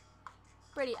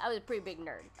 I was a pretty big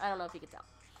nerd. I don't know if you could tell.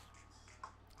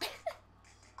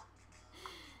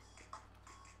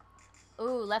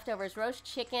 Ooh, leftovers. Roast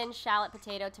chicken, shallot,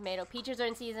 potato, tomato. Peaches are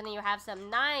in season and you have some.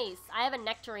 Nice! I have a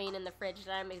nectarine in the fridge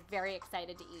that I'm very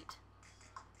excited to eat.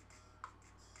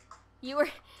 You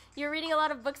were reading a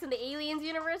lot of books in the Aliens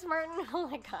universe, Martin? Oh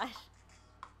my gosh.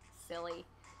 Silly.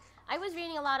 I was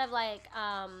reading a lot of, like,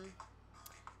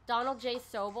 Donald J.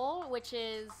 Sobel, which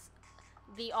is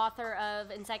the author of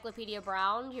Encyclopedia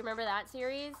Brown. Do you remember that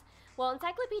series? Well,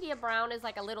 Encyclopedia Brown is,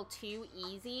 like, a little too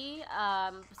easy,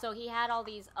 so he had all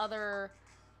these other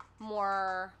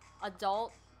more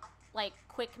adult, like,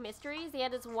 quick mysteries. He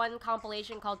had this one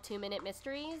compilation called 2-Minute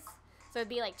Mysteries. So it'd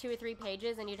be like 2 or 3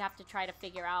 pages, and you'd have to try to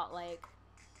figure out, like,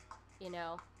 you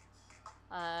know,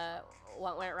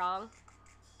 what went wrong.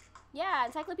 Yeah,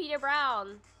 Encyclopedia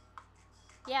Brown.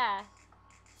 Yeah.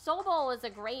 Soul Bowl is a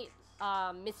great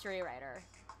mystery writer.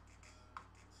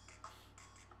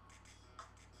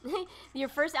 Your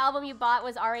first album you bought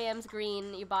was R.E.M's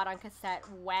Green, you bought on cassette.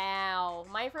 Wow.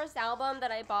 My first album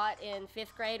that I bought in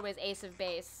 5th grade was Ace of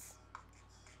Base.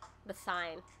 The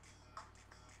Sign.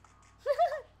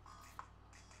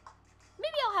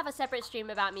 Maybe I'll have a separate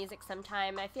stream about music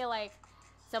sometime. I feel like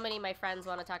so many of my friends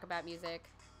want to talk about music.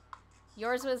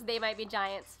 Yours was They Might Be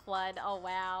Giants, Flood. Oh,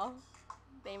 wow.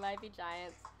 They Might Be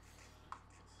Giants.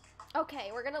 Okay,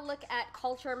 we're going to look at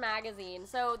Culture Magazine.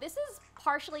 So this is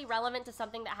partially relevant to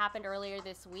something that happened earlier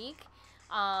this week.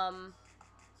 And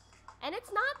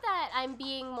it's not that I'm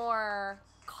being more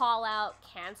call-out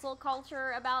cancel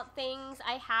culture about things.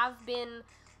 I have been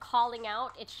calling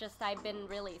out. It's just I've been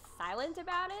really silent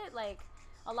about it. Like,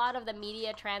 a lot of the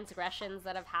media transgressions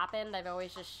that have happened, I've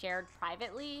always just shared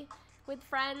privately with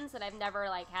friends, and I've never,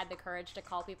 like, had the courage to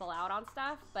call people out on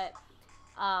stuff. But,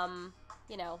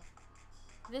 you know,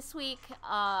 this week,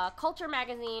 Culture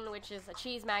Magazine, which is a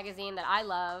cheese magazine that I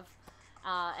love,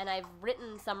 and I've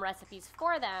written some recipes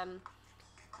for them.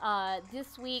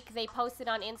 This week, they posted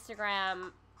on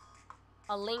Instagram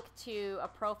a link to a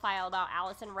profile about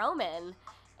Allison Roman,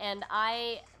 and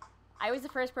I was the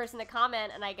first person to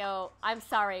comment, and I go, "I'm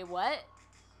sorry, what?"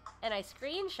 And I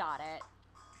screenshot it.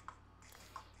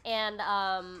 And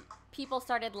people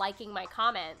started liking my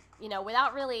comment, you know,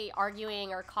 without really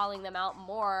arguing or calling them out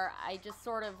more. I just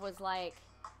sort of was like,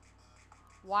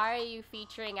 why are you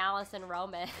featuring Allison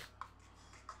Roman?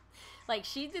 Like,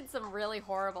 she did some really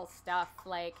horrible stuff,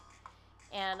 like,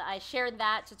 and I shared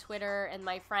that to Twitter, and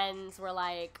my friends were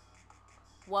like,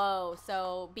 whoa,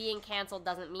 so being canceled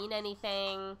doesn't mean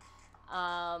anything.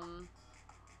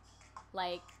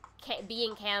 Like,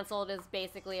 being canceled is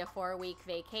basically a 4-week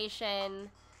vacation.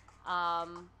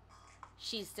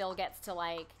 She still gets to,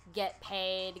 like, get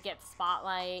paid, get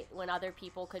spotlight when other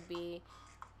people could be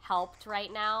helped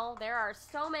right now. There are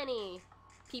so many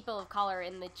people of color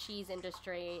in the cheese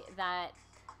industry that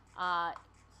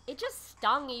it just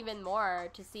stung even more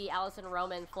to see Allison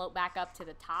Roman float back up to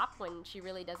the top when she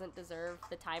really doesn't deserve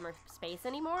the time or space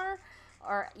anymore.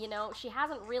 Or, you know, she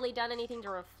hasn't really done anything to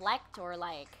reflect or,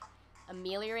 like,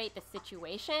 ameliorate the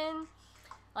situation.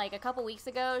 Like, a couple weeks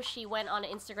ago, she went on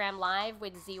Instagram Live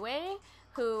with Zine,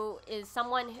 who is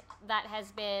someone that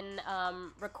has been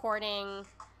recording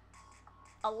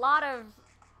a lot of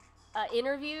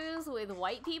interviews with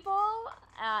white people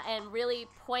and really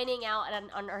pointing out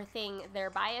and unearthing their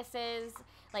biases.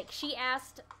 Like, she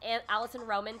asked Allison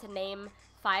Roman to name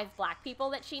 5 black people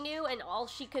that she knew, and all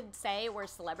she could say were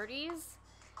celebrities.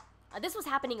 This was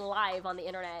happening live on the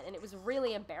internet, and it was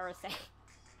really embarrassing.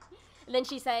 And then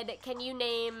she said, "Can you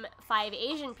name 5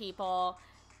 Asian people?"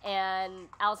 And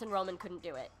Allison Roman couldn't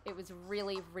do it. It was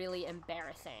really, really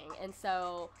embarrassing. And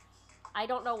so I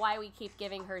don't know why we keep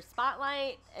giving her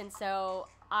spotlight. And so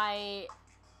I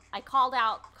called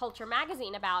out Culture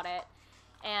Magazine about it,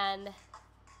 and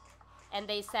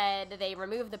they said they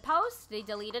removed the post, they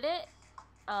deleted it.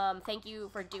 Thank you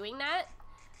for doing that.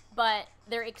 But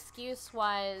their excuse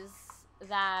was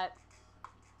that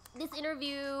this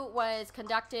interview was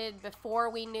conducted before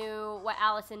we knew what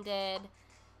Allison did.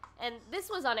 And this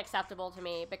was unacceptable to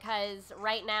me because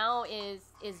right now is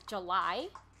July.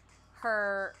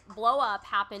 Her blow up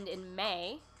happened in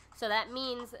May. So that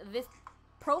means this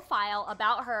profile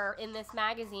about her in this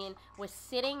magazine was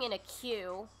sitting in a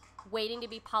queue waiting to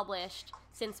be published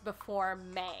since before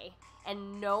May.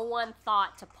 And no one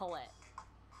thought to pull it.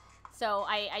 So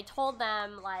I told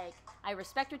them, like, I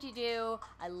respect what you do.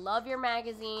 I love your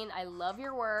magazine. I love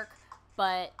your work.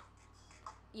 But,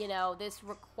 you know, this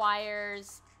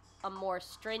requires a more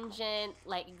stringent,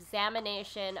 like,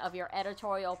 examination of your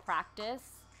editorial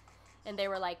practice. And they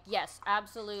were like, yes,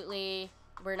 absolutely.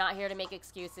 We're not here to make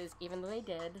excuses, even though they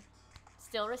did.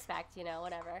 Still respect, you know,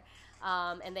 whatever.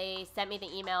 And they sent me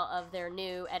the email of their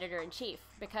new editor-in-chief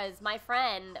because my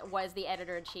friend was the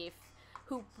editor-in-chief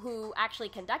who actually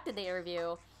conducted the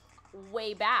interview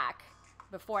way back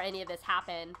before any of this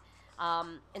happened.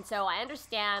 And so I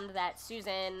understand that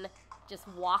Susan just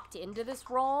walked into this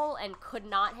role and could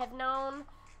not have known,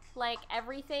 like,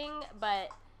 everything, but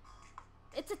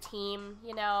it's a team,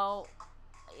 you know.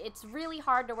 It's really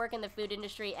hard to work in the food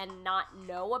industry and not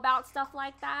know about stuff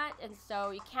like that, and so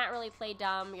you can't really play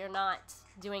dumb. You're not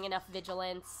doing enough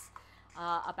vigilance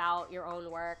about your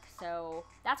own work. So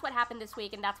that's what happened this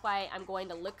week, and that's why I'm going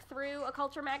to look through a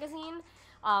Culture magazine,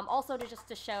 also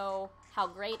to show how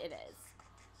great it is.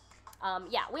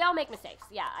 Yeah, we all make mistakes.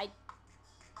 Yeah,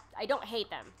 I don't hate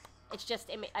them. It's just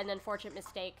an unfortunate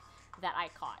mistake that I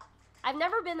caught. I've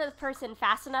never been the person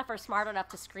fast enough or smart enough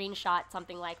to screenshot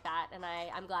something like that, and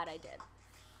I'm glad I did.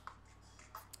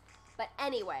 But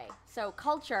anyway, so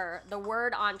culture, the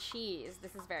word on cheese.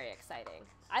 This is very exciting.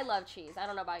 I love cheese. I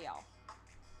don't know about y'all.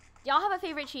 Y'all have a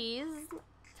favorite cheese?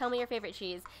 Tell me your favorite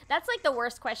cheese. That's like the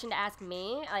worst question to ask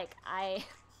me. Like, I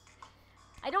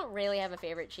don't really have a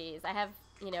favorite cheese. I have,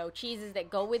 you know, cheeses that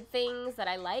go with things that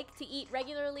I like to eat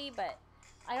regularly, but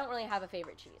I don't really have a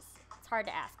favorite cheese. It's hard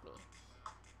to ask me.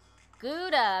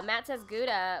 Gouda. Matt says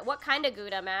Gouda. What kind of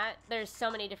Gouda, Matt? There's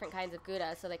so many different kinds of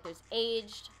Gouda. So, like, there's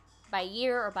aged by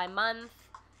year or by month.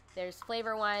 There's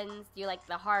flavor ones. Do you like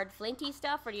the hard, flinty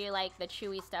stuff, or do you like the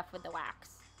chewy stuff with the wax?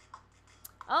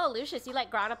 Oh, Lucius, you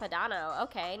like Grana Padano.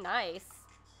 Okay, nice.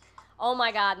 Oh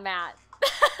my god, Matt.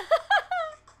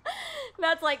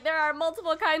 Matt's like, there are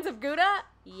multiple kinds of Gouda?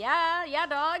 Yeah,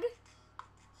 dog.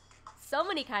 So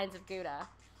many kinds of Gouda.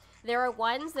 There are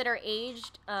ones that are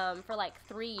aged for like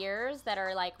 3 years that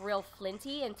are like real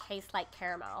flinty and taste like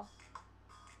caramel.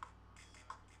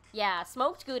 Yeah,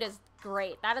 smoked Gouda is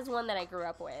great. That is one that I grew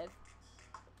up with.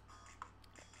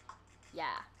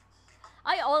 Yeah.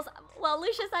 Well,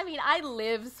 Lucius, I mean, I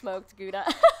live smoked Gouda.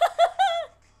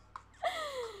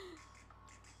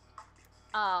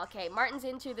 Oh, okay. Martin's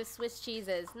into the Swiss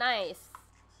cheeses. Nice.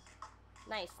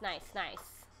 Nice.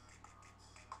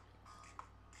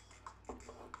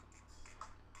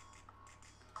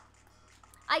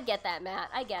 I get that, Matt.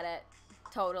 I get it.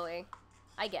 Totally.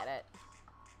 I get it.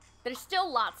 There's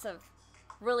still lots of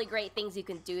really great things you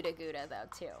can do to Gouda, though,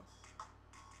 too.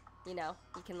 You know,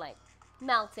 you can, like,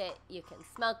 melt it, you can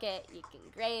smoke it, you can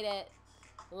grate it.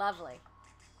 Lovely.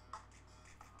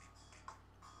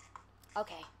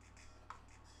 Okay.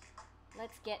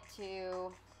 Let's get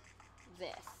to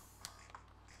this.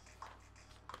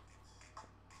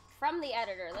 From the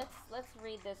editor. Let's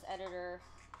read this editor.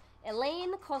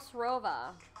 Elaine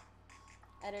Kosrova.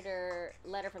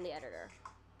 Letter from the editor.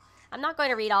 I'm not going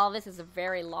to read all of this. It's a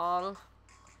very long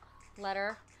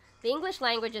letter. The English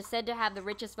language is said to have the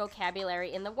richest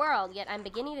vocabulary in the world, yet I'm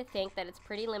beginning to think that it's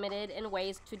pretty limited in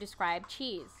ways to describe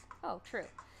cheese. Oh, true.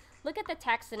 Look at the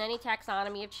text in any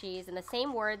taxonomy of cheese, and the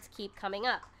same words keep coming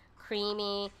up.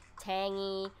 Creamy,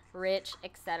 tangy, rich,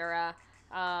 etc.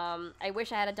 I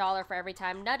wish I had $1 for every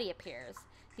time nutty appears.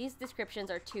 These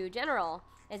descriptions are too general.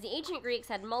 As the ancient Greeks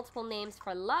had multiple names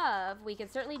for love, we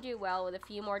could certainly do well with a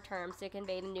few more terms to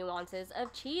convey the nuances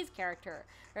of cheese character,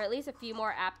 or at least a few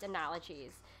more apt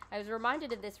analogies. I was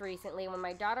reminded of this recently when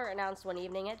my daughter announced one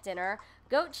evening at dinner,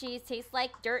 "Goat cheese tastes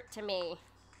like dirt to me."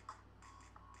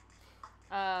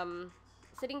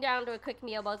 Sitting down to a quick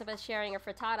meal, both of us sharing a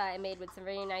frittata I made with some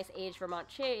very nice aged Vermont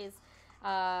cheese,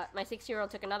 my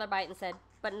 6-year-old took another bite and said,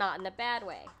 "But not in a bad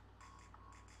way."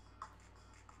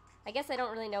 I guess I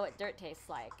don't really know what dirt tastes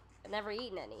like. I've never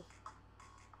eaten any.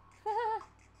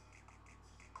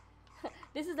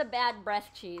 This is a bad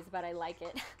breath cheese, but I like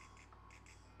it.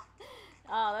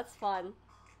 Oh, that's fun.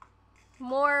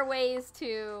 More ways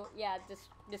to, yeah,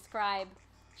 describe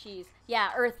cheese.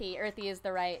 Yeah, earthy. Earthy is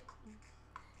the right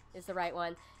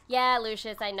one. Yeah,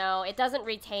 Lucius, I know. It doesn't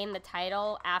retain the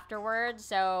title afterwards,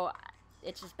 so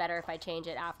it's just better if I change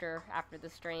it after the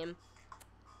stream.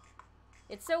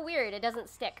 It's so weird. It doesn't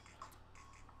stick.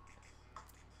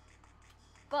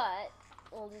 But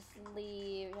we'll just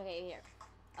leave. Okay, here.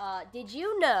 Did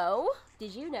you know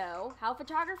how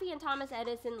photography and Thomas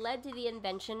Edison led to the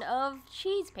invention of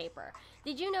cheese paper?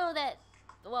 Did you know that,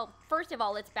 well, first of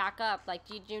all, let's back up. Like,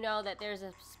 did you know that there's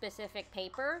a specific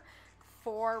paper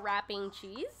for wrapping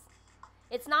cheese?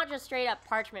 It's not just straight up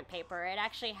parchment paper. It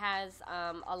actually has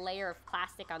a layer of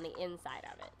plastic on the inside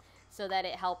of it so that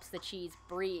it helps the cheese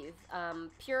breathe.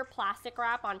 Pure plastic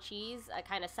wrap on cheese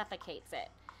kind of suffocates it.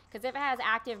 Because if it has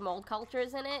active mold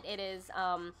cultures in it, it is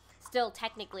still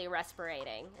technically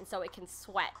respirating. And so it can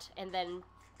sweat and then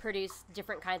produce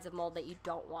different kinds of mold that you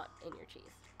don't want in your cheese.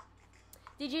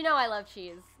 Did you know I love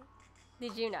cheese?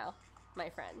 Did you know, my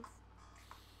friends?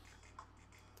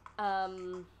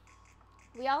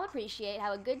 We all appreciate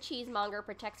how a good cheesemonger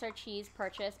protects our cheese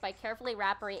purchase by carefully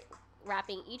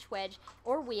wrapping each wedge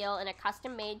or wheel in a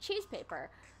custom-made cheese paper,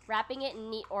 wrapping it in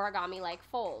neat origami-like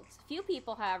folds. Few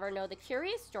people, however, know the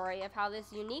curious story of how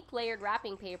this unique layered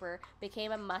wrapping paper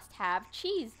became a must-have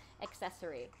cheese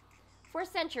accessory. For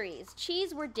centuries,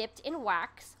 cheese were dipped in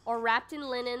wax or wrapped in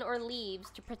linen or leaves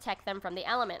to protect them from the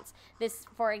elements. This,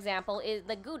 for example, is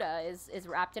the Gouda is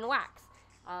wrapped in wax.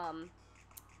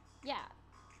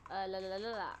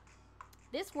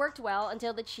 This worked well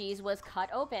until the cheese was cut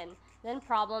open. Then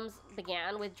problems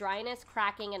began with dryness,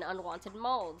 cracking, and unwanted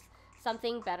molds.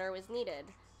 Something better was needed.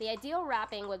 The ideal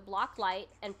wrapping would block light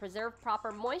and preserve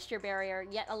proper moisture barrier,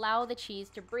 yet allow the cheese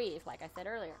to breathe, like I said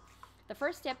earlier. The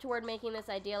first step toward making this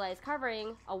idealized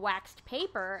covering, a waxed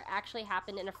paper, actually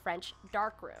happened in a French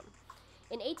darkroom.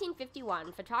 In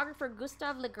 1851, photographer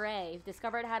Gustave Legrès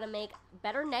discovered how to make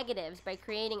better negatives by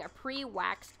creating a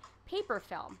pre-waxed paper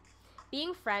film.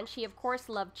 Being French, he of course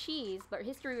loved cheese, but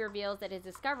history reveals that his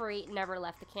discovery never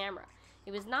left the camera.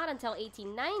 It was not until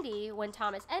 1890, when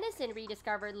Thomas Edison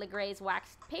rediscovered Legrès'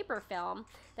 waxed paper film,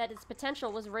 that its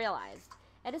potential was realized.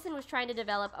 Edison was trying to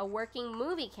develop a working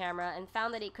movie camera and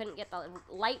found that he couldn't get the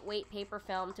lightweight paper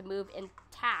film to move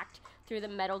intact through the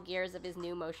metal gears of his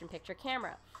new motion picture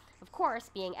camera. Of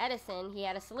course, being Edison, he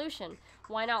had a solution.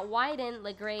 Why not widen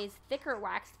Legrès' thicker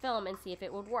waxed film and see if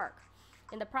it would work?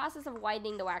 In the process of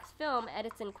widening the waxed film,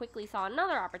 Edison quickly saw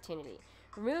another opportunity.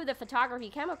 Remove the photography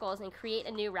chemicals and create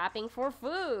a new wrapping for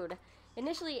food.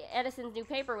 Initially, Edison's new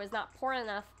paper was not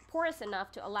porous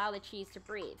enough to allow the cheese to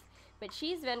breathe. But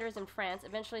cheese vendors in France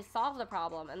eventually solved the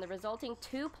problem, and the resulting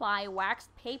 2-ply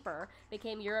waxed paper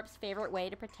became Europe's favorite way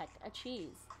to protect a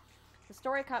cheese. The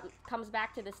story comes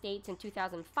back to the States in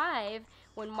 2005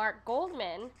 when Mark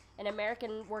Goldman, an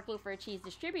American working for a cheese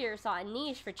distributor, saw a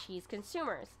niche for cheese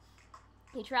consumers.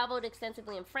 He traveled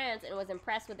extensively in France and was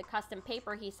impressed with the custom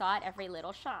paper he saw at every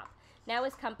little shop. Now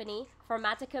his company,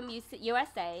 Formaticum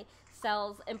USA,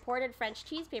 sells imported French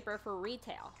cheese paper for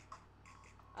retail.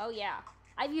 Oh yeah,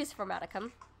 I've used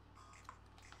Formaticum.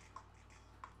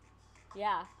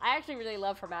 Yeah, I actually really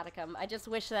love Formaticum. I just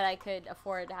wish that I could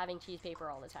afford having cheese paper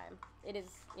all the time. It is,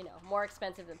 you know, more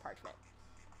expensive than parchment.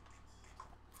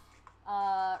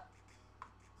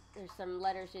 There's some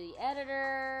letters to the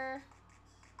editor.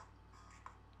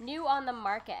 New on the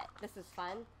market. This is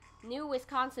fun. New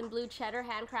Wisconsin blue cheddar,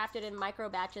 handcrafted in micro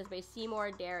batches by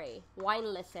Seymour Dairy,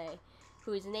 Weinlese,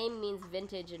 whose name means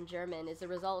vintage in German, is the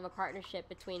result of a partnership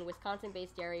between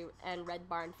Wisconsin-based dairy and Red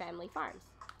Barn Family Farms.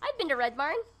 I've been to Red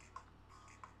Barn.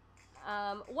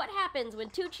 What happens when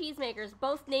two cheesemakers,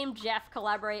 both named Jeff,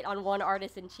 collaborate on one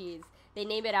artisan cheese? They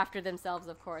name it after themselves,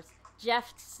 of course.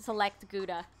 Jeff Select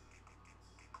Gouda.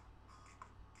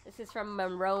 This is from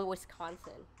Monroe,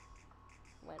 Wisconsin.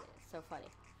 It's so funny.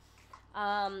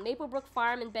 Maplebrook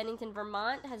Farm in Bennington,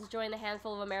 Vermont has joined the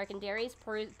handful of American dairies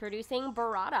producing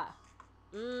burrata.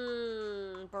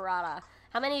 Burrata.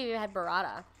 How many of you had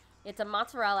burrata? It's a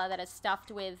mozzarella that is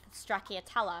stuffed with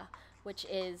stracciatella, which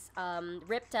is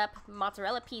ripped up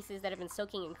mozzarella pieces that have been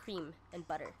soaking in cream and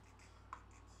butter.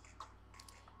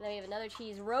 Then we have another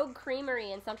cheese. Rogue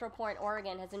Creamery in Central Point,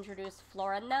 Oregon has introduced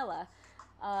Florinella,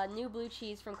 new blue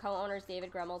cheese from co-owners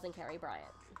David Gremmels and Carrie Bryant.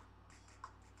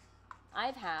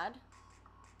 I've had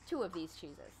 2 of these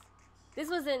cheeses. This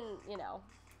was in, you know,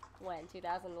 when?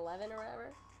 2011 or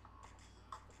whatever?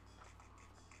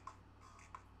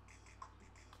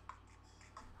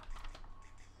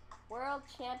 World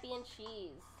Champion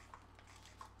Cheese.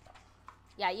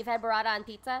 Yeah, you've had burrata on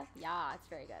pizza? Yeah, it's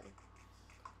very good.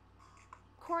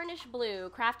 Cornish Blue,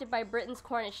 crafted by Britain's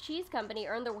Cornish Cheese Company,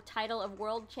 earned the title of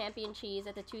World Champion Cheese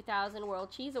at the 2000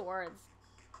 World Cheese Awards,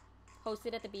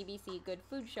 hosted at the BBC Good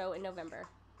Food Show in November.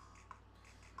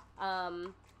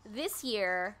 This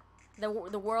year, the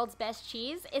world's best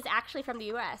cheese is actually from the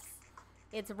U.S.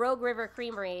 It's Rogue River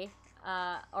Creamery,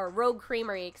 or Rogue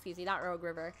Creamery, excuse me, not Rogue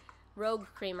River. Rogue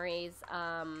Creamery's,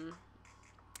 I'm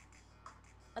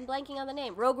blanking on the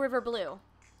name. Rogue River Blue.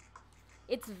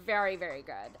 It's very, very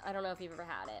good. I don't know if you've ever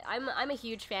had it. I'm a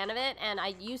huge fan of it, and I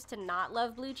used to not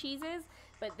love blue cheeses,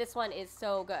 but this one is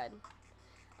so good.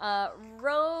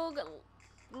 Rogue,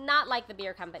 not like the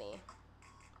beer company.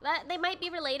 They might be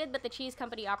related, but the cheese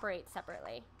company operates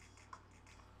separately.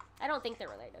 I don't think they're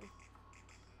related.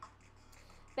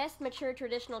 Best mature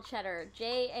traditional cheddar,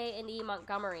 J.A.&E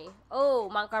Montgomery. Oh,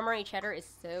 Montgomery cheddar is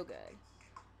so good.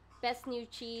 Best new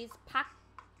cheese,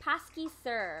 Paski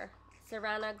Sir,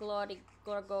 Serrana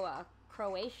Gorgoa,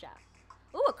 Croatia.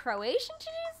 Ooh, a Croatian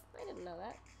cheese? I didn't know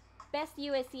that. Best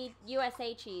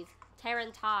USA cheese,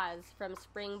 Tarantaz from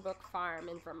Springbrook Farm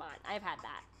in Vermont. I've had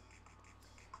that.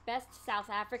 Best South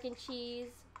African cheese,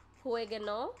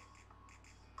 Huegano.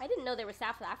 I didn't know there was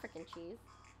South African cheese.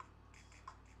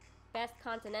 Best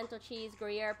continental cheese,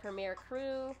 Gruyere Premier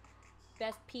Cru.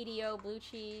 Best PDO blue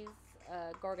cheese,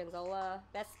 Gorgonzola.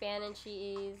 Best Spanish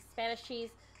cheese,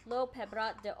 Lo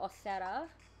Pebrat de Ocera.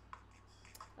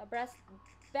 Best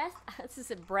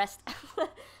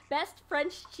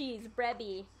French cheese,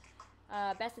 Brebis.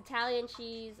 Best Italian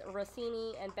cheese,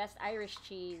 Rossini, and best Irish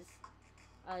cheese,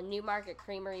 Newmarket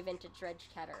Creamery Vintage Red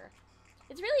Cheddar.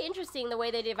 It's really interesting the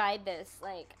way they divide this.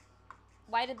 Like,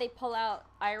 why did they pull out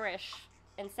Irish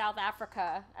and South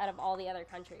Africa out of all the other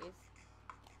countries?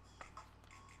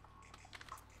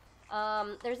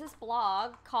 There's this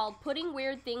blog called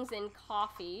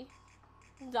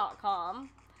puttingweirdthingsincoffee.com,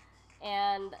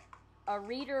 and a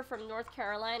reader from North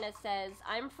Carolina says,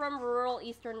 I'm from rural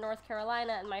eastern North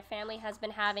Carolina, and my family has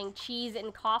been having cheese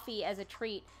and coffee as a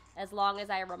treat as long as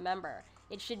I remember.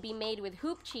 It should be made with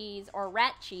hoop cheese or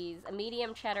rat cheese, a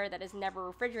medium cheddar that is never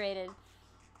refrigerated.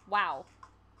 Wow.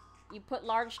 You put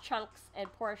large chunks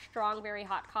and pour strong, very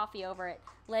hot coffee over it.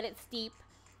 Let it steep,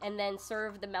 and then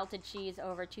serve the melted cheese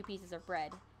over 2 pieces of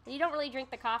bread. And you don't really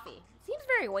drink the coffee. It seems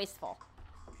very wasteful.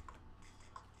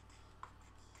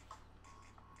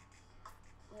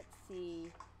 Let's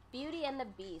see. Beauty and the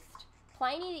Beast.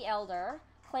 Pliny the Elder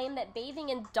claimed that bathing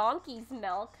in donkey's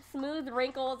milk smoothed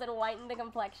wrinkles and whitened the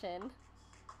complexion.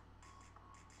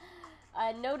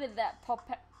 Noted that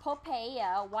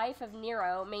Poppaea, wife of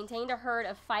Nero, maintained a herd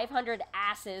of 500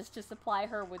 asses to supply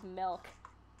her with milk.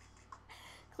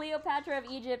 Cleopatra of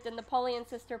Egypt and Napoleon's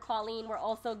sister Pauline were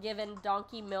also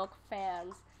donkey milk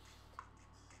fans.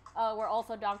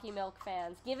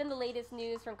 Given the latest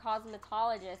news from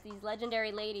cosmetologists, these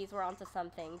legendary ladies were onto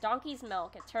something. Donkey's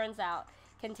milk, it turns out,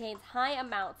 contains high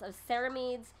amounts of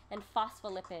ceramides and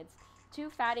phospholipids, 2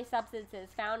 fatty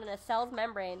substances found in a cell's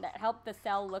membrane that help the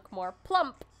cell look more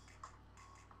plump,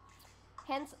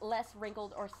 hence less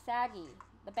wrinkled or saggy.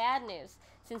 The bad news,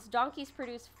 since donkeys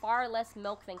produce far less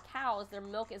milk than cows, their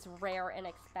milk is rare and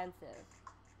expensive.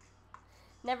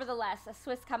 Nevertheless, a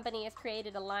Swiss company has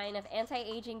created a line of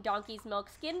anti-aging donkey's milk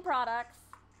skin products,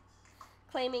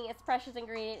 claiming its precious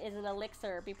ingredient is an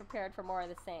elixir. Be prepared for more of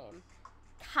the same.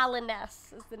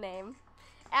 Caliness is the name.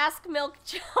 Ask milk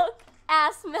junk.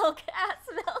 Ass milk. Ass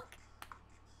milk.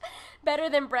 Better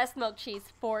than breast milk cheese,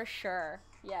 for sure.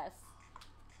 Yes.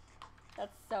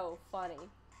 That's so funny.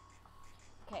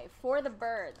 Okay, for the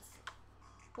birds.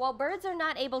 While birds are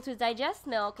not able to digest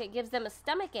milk, it gives them a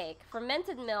stomach ache.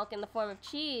 Fermented milk in the form of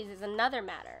cheese is another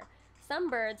matter. Some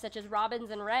birds, such as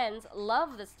robins and wrens,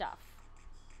 love the stuff.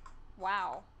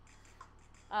 Wow.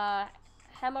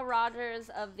 Hema Rogers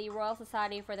of the Royal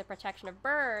Society for the Protection of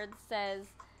Birds says,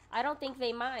 I don't think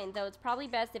they mind, though it's probably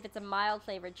best if it's a mild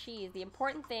flavored cheese. The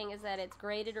important thing is that it's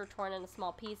grated or torn into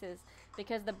small pieces,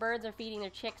 because the birds are feeding their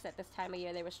chicks at this time of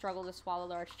year. They would struggle to swallow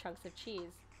large chunks of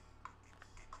cheese.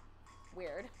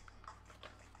 Weird.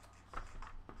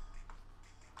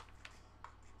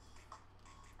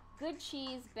 Good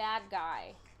cheese, bad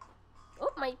guy.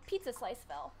 Oh, my pizza slice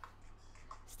fell.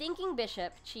 Stinking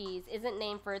Bishop cheese isn't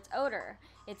named for its odor.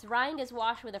 Its rind is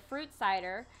washed with a fruit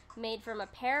cider made from a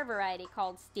pear variety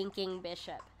called Stinking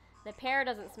Bishop. The pear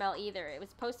doesn't smell either. It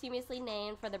was posthumously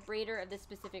named for the breeder of this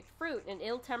specific fruit, an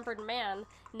ill-tempered man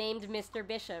named Mr.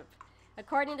 Bishop.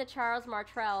 According to Charles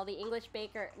Martrell, the English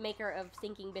maker of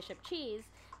Stinking Bishop cheese,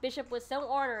 Bishop was so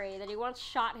ornery that he once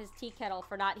shot his tea kettle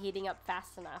for not heating up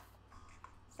fast enough.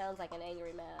 Sounds like an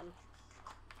angry man.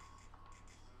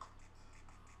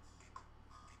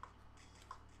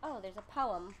 Oh, there's a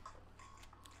poem.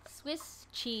 Swiss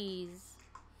cheese.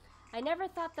 I never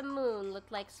thought the moon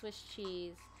looked like Swiss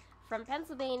cheese. From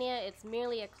Pennsylvania, it's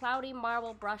merely a cloudy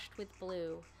marble brushed with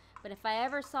blue. But if I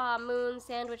ever saw a moon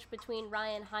sandwiched between rye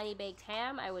and honey-baked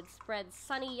ham, I would spread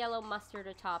sunny yellow mustard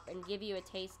atop and give you a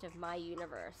taste of my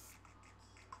universe.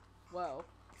 Whoa,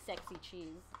 sexy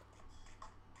cheese.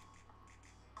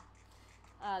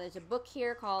 There's a book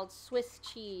here called Swiss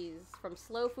Cheese from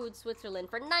Slow Food Switzerland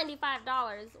for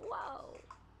 $95. Whoa.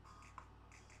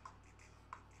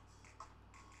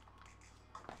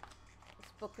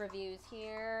 There's book reviews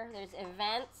here. There's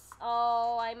events.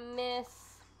 Oh, I miss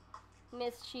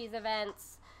cheese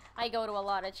events. I go to a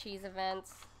lot of cheese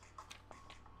events.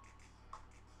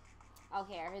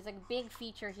 Okay, here's a big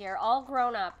feature here. All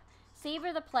grown up.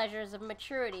 Savor the pleasures of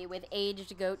maturity with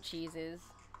aged goat cheeses.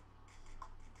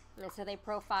 And so they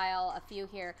profile a few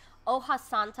here. Hoja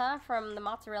Santa from the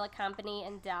Mozzarella Company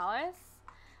in Dallas.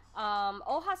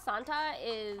 Hoja Santa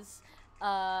is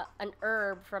an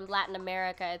herb from Latin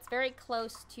America. It's very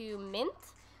close to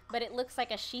mint, but it looks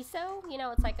like a shiso. You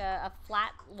know, it's like a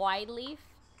flat, wide leaf.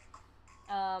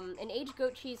 An aged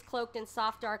goat cheese cloaked in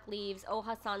soft, dark leaves.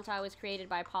 Hoja Santa was created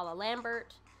by Paula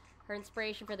Lambert. Her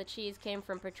inspiration for the cheese came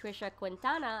from Patricia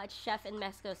Quintana, a chef in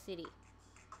Mexico City.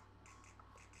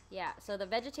 Yeah, so the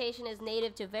vegetation is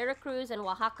native to Veracruz and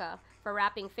Oaxaca for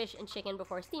wrapping fish and chicken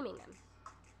before steaming them.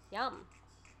 Yum.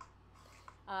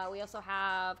 We also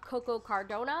have Coco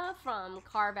Cardona from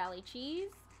Car Valley Cheese.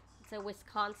 It's a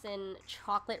Wisconsin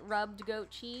chocolate rubbed goat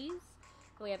cheese.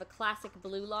 And we have a classic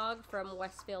blue log from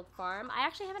Westfield Farm. I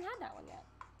actually haven't had that one yet.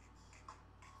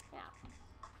 Yeah.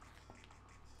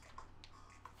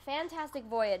 Fantastic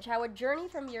Voyage, how a journey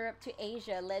from Europe to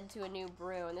Asia led to a new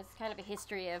brew. And this is kind of a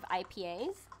history of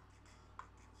IPAs.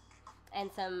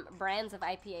 and some brands of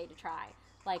IPA to try,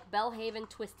 like Bellhaven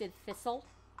Twisted Thistle,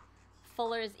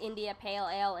 Fuller's India Pale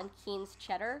Ale, and Keen's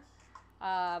Cheddar,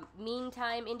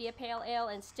 Meantime India Pale Ale,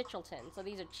 and Stitchelton. So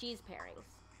these are cheese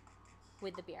pairings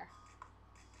with the beer.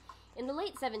 In the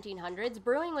late 1700s,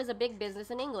 brewing was a big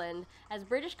business in England. As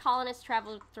British colonists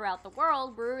traveled throughout the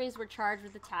world, breweries were charged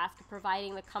with the task of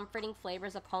providing the comforting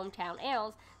flavors of hometown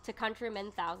ales to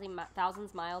countrymen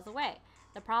thousands miles away.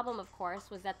 The problem, of course,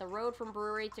 was that the road from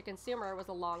brewery to consumer was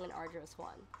a long and arduous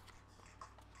one.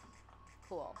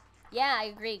 Cool. Yeah, I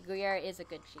agree. Gruyere is a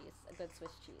good cheese, a good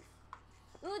Swiss cheese.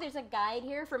 Ooh, there's a guide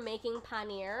here for making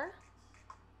paneer.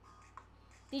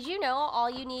 Did you know all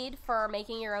you need for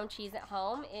making your own cheese at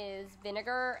home is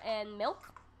vinegar and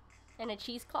milk and a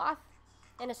cheesecloth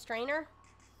and a strainer?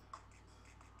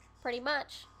 Pretty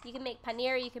much. You can make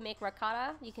paneer, you can make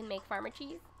ricotta, you can make farmer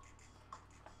cheese.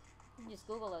 You can just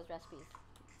Google those recipes.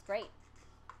 It's great.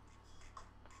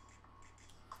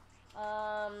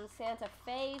 Santa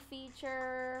Fe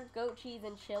feature, goat cheese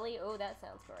and chili. Oh, that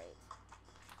sounds great.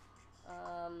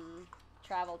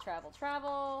 Travel, travel,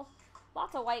 travel.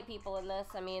 Lots of white people in this.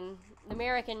 I mean, the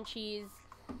American cheese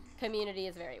community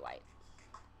is very white.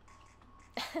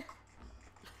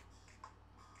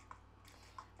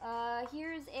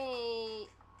 Here's a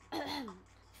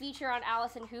feature on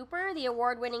Alison Hooper, the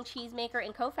award-winning cheesemaker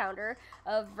and co-founder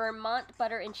of Vermont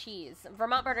Butter and Cheese.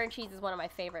 Vermont Butter and Cheese is one of my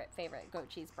favorite goat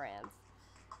cheese brands.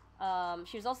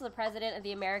 She was also the president of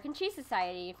the American Cheese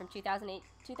Society from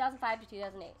 2005 to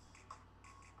 2008.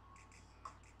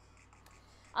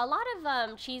 A lot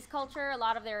of cheese culture, a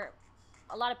lot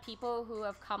of people who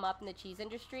have come up in the cheese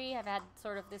industry have had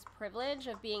sort of this privilege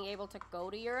of being able to go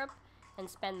to Europe and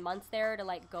spend months there to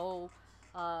like go,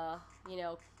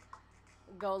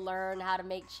 go learn how to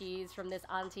make cheese from this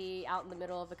auntie out in the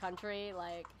middle of the country.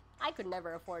 Like, I could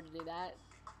never afford to do that.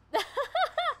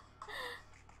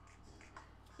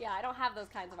 Yeah, I don't have those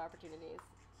kinds of opportunities.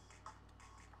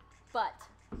 But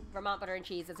Vermont Butter and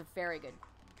Cheese is a very good,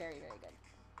 very, very good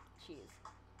cheese.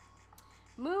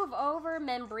 Move over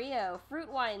Membrio.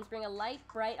 Fruit wines bring a light,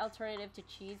 bright alternative to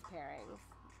cheese pairings.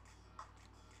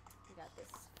 We got this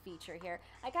feature here.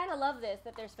 I kind of love this,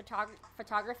 that there's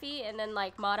photography and then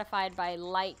like modified by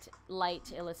light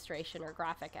illustration or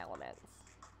graphic elements.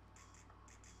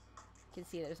 You can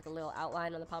see there's like a little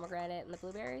outline on the pomegranate and the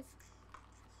blueberries.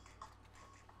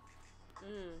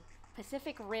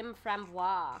 Pacific Rim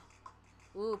Framboise.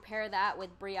 Ooh, pair that with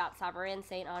Briot Savarin,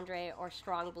 Saint Andre, or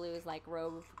strong blues like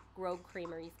Rogue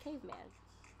Creamery's Caveman.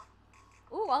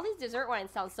 Ooh, all these dessert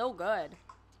wines sound so good.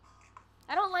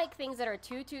 I don't like things that are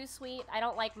too sweet. I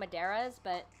don't like Madeiras,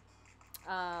 but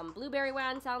blueberry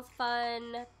wine sounds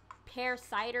fun. Pear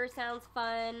cider sounds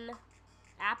fun.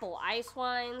 Apple ice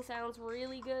wine sounds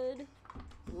really good.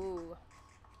 Ooh.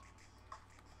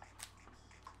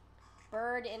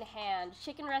 Bird in hand.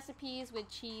 Chicken recipes with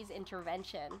cheese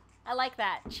intervention. I like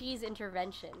that. Cheese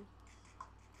intervention.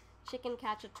 Chicken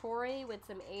cacciatore with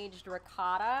some aged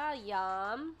ricotta.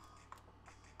 Yum.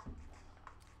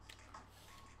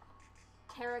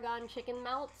 Tarragon chicken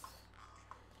melts.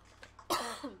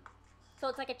 So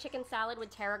it's like a chicken salad with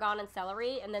tarragon and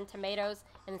celery, and then tomatoes,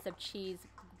 and then some cheese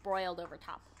broiled over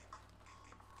top.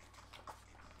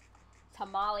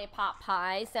 Tamale pot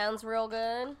pie sounds real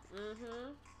good.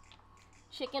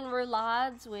 Chicken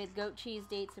roulades with goat cheese,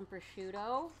 dates, and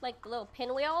prosciutto. Like the little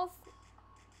pinwheels.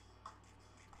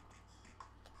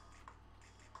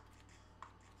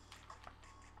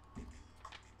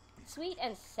 Sweet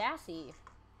and sassy.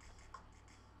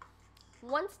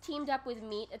 Once teamed up with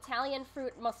meat, Italian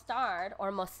fruit mustard,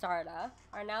 or mostarda,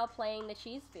 are now playing the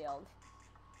cheese field.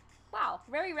 Wow,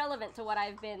 very relevant to what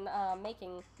I've been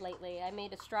making lately. I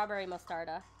made a strawberry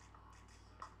mostarda.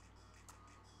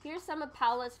 Here's some of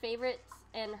Paula's favorites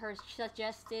and her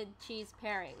suggested cheese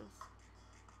pairings.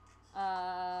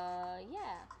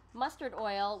 Yeah. Mustard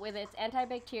oil, with its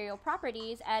antibacterial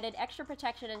properties, added extra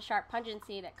protection and sharp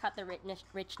pungency that cut the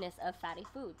richness of fatty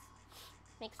foods.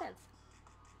 Makes sense.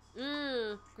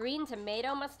 Green tomato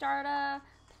mostarda,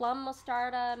 plum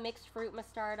mostarda, mixed fruit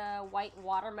mostarda, white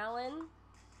watermelon,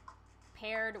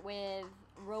 paired with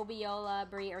robiola,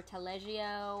 brie, or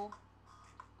taleggio.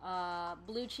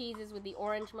 Blue cheeses with the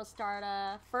orange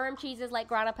mostarda. Firm cheeses like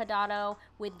Grana Padano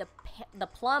with the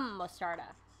plum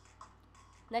mostarda.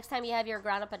 Next time you have your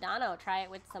Grana Padano, try it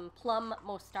with some plum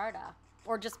mostarda.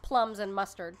 Or just plums and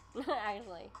mustard.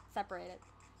 Actually, separate it.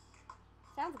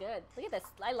 Sounds good. Look at this.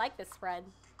 I like this spread.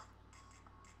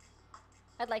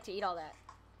 I'd like to eat all that.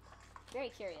 Very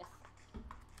curious.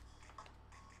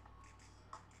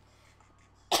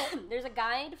 There's a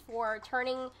guide for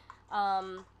turning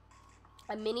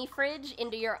a mini fridge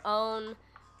into your own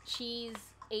cheese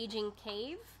aging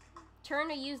cave.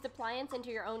 Turn a used appliance into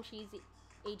your own cheese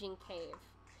aging cave.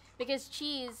 Because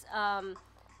cheese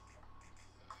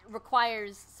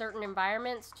requires certain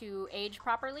environments to age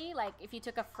properly. Like if you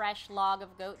took a fresh log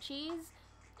of goat cheese,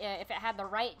 if it had the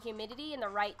right humidity and the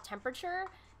right temperature,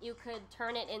 you could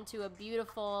turn it into a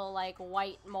beautiful like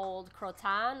white mold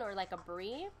croton or like a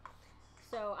brie.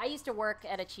 So I used to work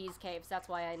at a cheese cave, so that's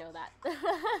why I know that.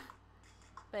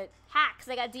 But hacks,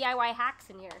 I got DIY hacks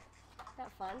in here. Isn't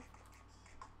that fun?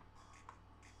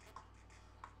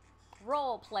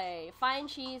 Role play. Fine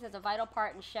cheese as a vital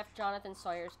part in Chef Jonathan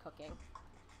Sawyer's cooking.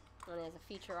 And there's a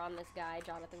feature on this guy,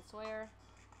 Jonathan Sawyer.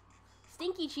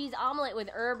 Stinky cheese omelet with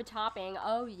herb topping.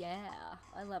 Oh yeah,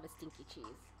 I love a stinky cheese.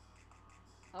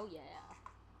 Oh yeah.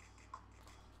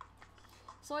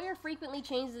 Sawyer frequently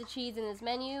changes the cheese in his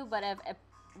menu, but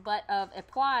of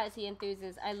Epoise he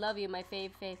enthuses, I love you, my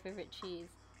favorite cheese.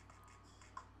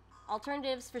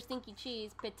 Alternatives for stinky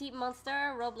cheese, Petit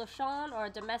Monster, Roblochon, or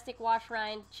domestic wash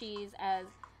rind cheese as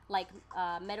like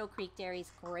Meadow Creek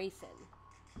Dairy's Grayson.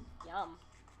 Yum.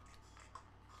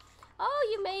 Oh,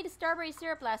 you made strawberry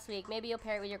syrup last week. Maybe you'll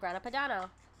pair it with your Grana Padano.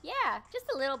 Yeah, just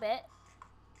a little bit.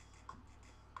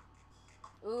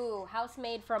 Ooh,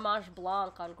 house-made fromage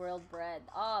blanc on grilled bread.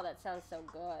 Oh, that sounds so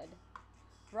good.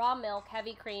 Raw milk,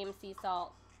 heavy cream, sea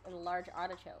salt, and a large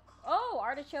artichoke. Oh,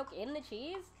 artichoke in the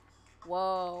cheese?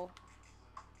 Whoa.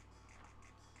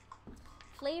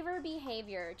 Flavor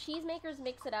behavior. Cheesemakers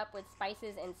mix it up with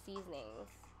spices and seasonings.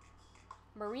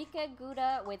 Marica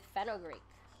Gouda with fenugreek.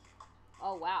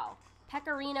 Oh, wow.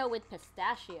 Pecorino with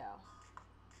pistachio.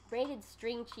 Braided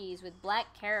string cheese with black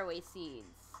caraway seeds.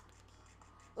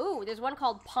 Ooh, there's one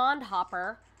called Pond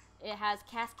Hopper. It has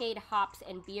Cascade hops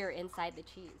and beer inside the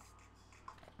cheese.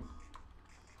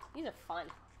 These are fun.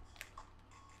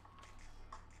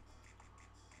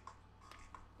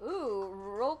 Ooh,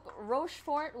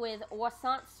 Rochefort with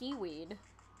Oisant seaweed.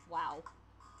 Wow.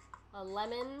 A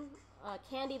lemon,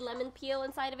 candied lemon peel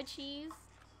inside of a cheese.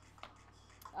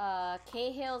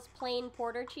 Cahill's plain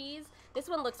porter cheese. This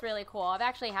one looks really cool. I've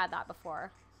actually had that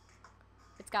before.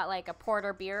 It's got like a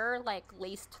porter beer like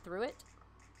laced through it.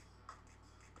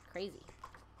 Crazy.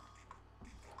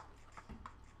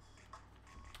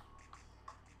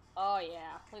 Oh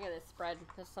yeah, look at this spread.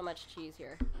 There's so much cheese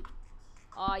here.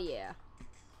 Oh yeah.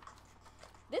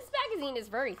 This magazine is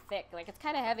very thick. Like it's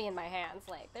kind of heavy in my hands.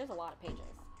 Like there's a lot of pages.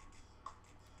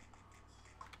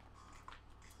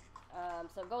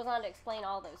 So it goes on to explain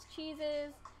all those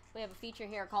cheeses. We have a feature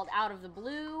here called Out of the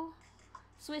Blue.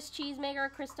 Swiss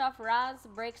cheesemaker Christoph Raz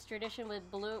breaks tradition with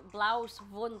Blau's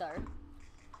Wunder.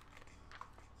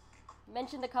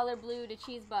 Mention the color blue to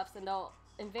cheese buffs and they'll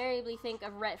invariably think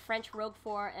of French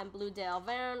Roquefort and Bleu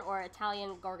d'Auvergne or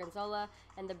Italian Gorgonzola,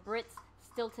 and the Brits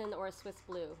Stilton or Swiss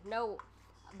Blue. No,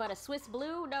 but a Swiss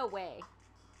Blue? No way.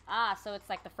 Ah, so it's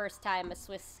like the first time a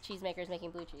Swiss cheesemaker is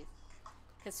making blue cheese.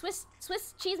 Because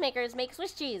Swiss cheesemakers make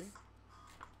Swiss cheese.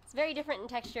 It's very different in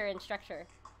texture and structure.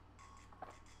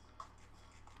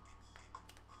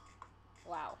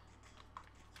 Wow.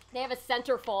 They have a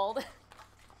centerfold.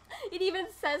 It even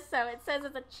says so. It says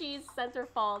it's a cheese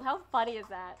centerfold. How funny is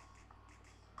that?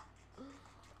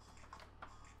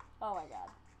 Oh my god.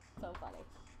 So funny.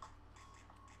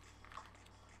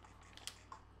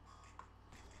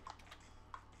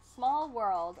 Small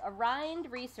world. A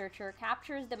rind researcher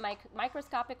captures the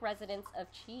microscopic residence of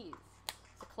cheese.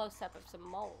 It's a close-up of some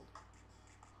mold.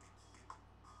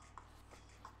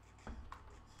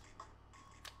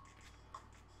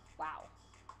 Wow.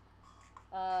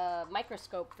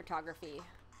 Microscope photography.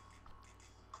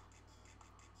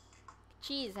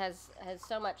 Cheese has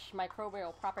so much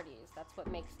microbial properties. That's what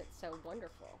makes it so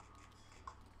wonderful.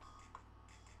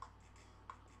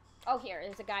 Oh, here,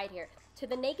 there's a guide here. To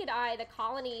the naked eye, the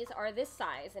colonies are this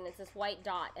size, and it's this white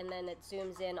dot, and then it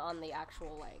zooms in on the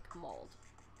actual, like, mold.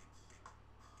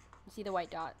 You see the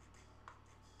white dot?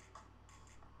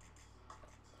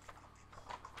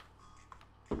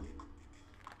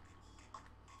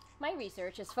 My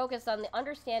research is focused on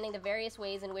understanding the various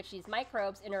ways in which these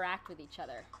microbes interact with each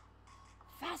other.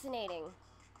 Fascinating.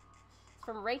 It's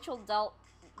from Rachel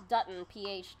Dutton,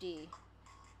 PhD,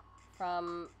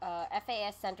 from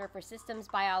FAS Center for Systems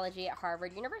Biology at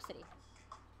Harvard University.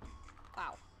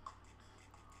 Wow.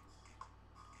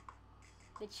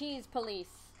 The cheese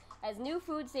police. As new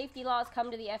food safety laws come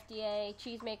to the FDA,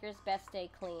 cheesemakers best stay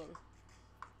clean.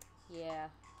 Yeah.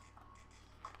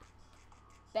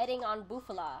 Betting on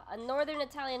Bufala. A northern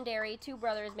Italian dairy, two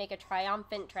brothers make a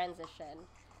triumphant transition.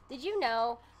 Did you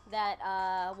know that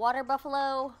water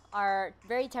buffalo are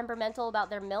very temperamental about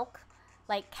their milk?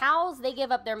 Like cows, they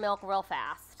give up their milk real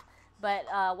fast. But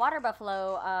water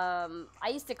buffalo, I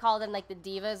used to call them like the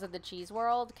divas of the cheese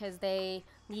world because they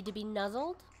need to be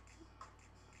nuzzled,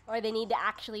 or they need to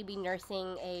actually be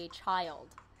nursing a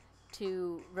child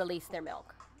to release their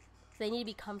milk. So they need to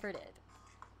be comforted.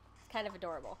 It's kind of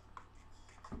adorable.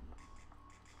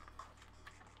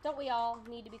 Don't we all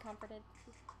need to be comforted?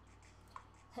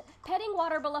 Petting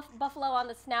water buffalo on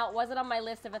the snout wasn't on my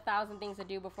list of 1,000 things to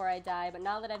do before I die, but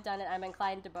now that I've done it, I'm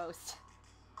inclined to boast.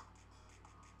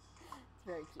 It's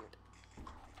very cute.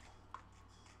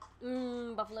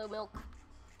 Mmm, buffalo milk.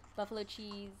 Buffalo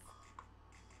cheese.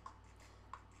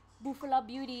 Bufala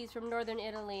beauties from northern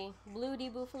Italy. Blue di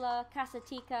Bufala,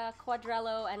 Casatica,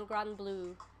 Quadrello, and Grand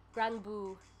Blue. Grand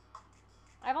Boo.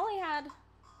 I've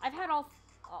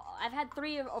had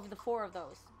 3 of the 4 of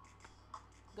those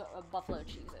buffalo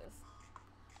cheeses.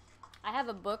 I have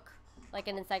a book, like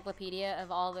an encyclopedia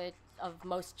of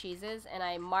most cheeses, and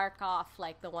I mark off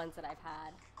like the ones that I've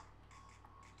had.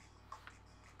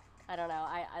 I don't know.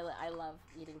 I love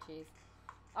eating cheese.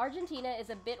 Argentina is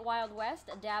a bit Wild West,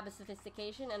 a dab of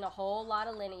sophistication, and a whole lot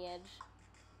of lineage.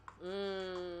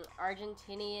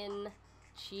 Argentinian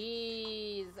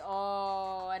cheese.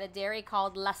 Oh, at a dairy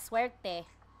called La Suerte.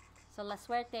 So La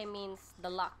Suerte means the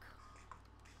luck.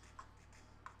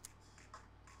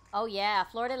 Oh yeah,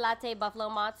 Florida Latte Buffalo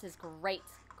Mott's is great.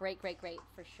 Great,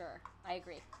 for sure. I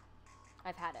agree.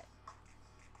 I've had it.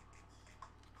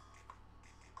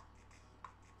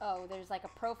 Oh, there's like a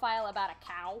profile about a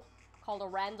cow called a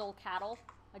Randall cattle,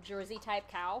 a Jersey type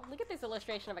cow. Look at this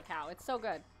illustration of a cow. It's so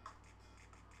good.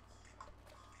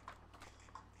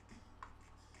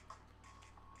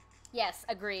 Yes,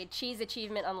 agreed. Cheese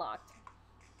achievement unlocked.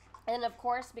 And of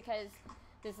course, because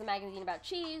this is a magazine about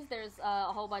cheese, there's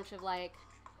a whole bunch of like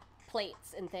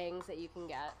plates and things that you can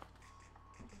get.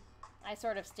 I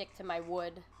sort of stick to my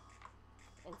wood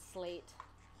and slate.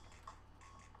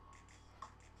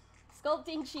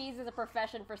 Sculpting cheese is a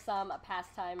profession for some, a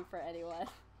pastime for anyone.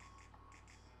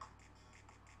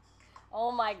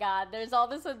 Oh my god, there's all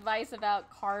this advice about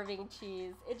carving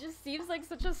cheese. It just seems like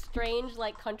such a strange,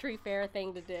 like, country fair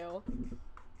thing to do.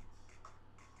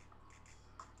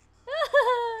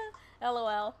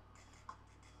 LOL.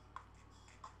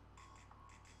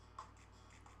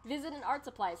 Visit an art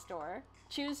supply store.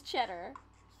 Choose cheddar.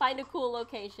 Find a cool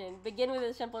location. Begin with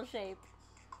a simple shape.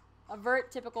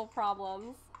 Avert typical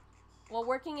problems. While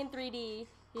working in 3D,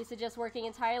 you suggest working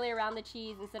entirely around the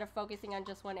cheese instead of focusing on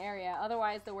just one area.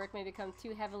 Otherwise, the work may become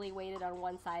too heavily weighted on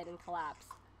one side and collapse.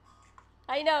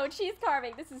 I know, cheese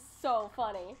carving. This is so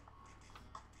funny.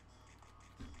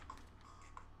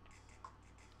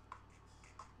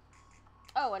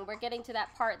 Oh, and we're getting to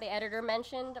that part the editor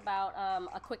mentioned about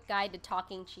a quick guide to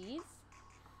talking cheese.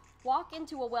 Walk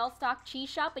into a well-stocked cheese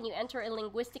shop and you enter a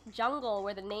linguistic jungle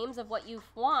where the names of what you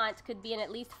want could be in at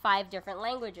least 5 different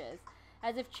languages.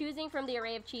 As if choosing from the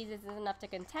array of cheeses is enough to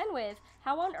contend with,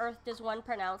 how on earth does one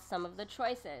pronounce some of the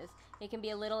choices? It can be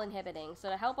a little inhibiting. So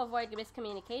to help avoid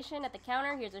miscommunication at the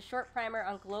counter, here's a short primer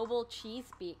on global cheese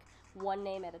speak, one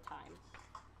name at a time.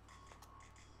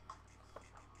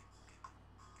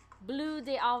 Bleu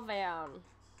d'Auvergne,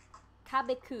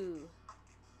 Cabecou,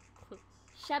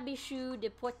 Chabichou de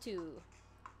Poitou,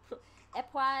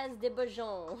 Époise de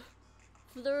Bourgogne,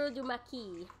 Fleur du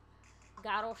Maquis,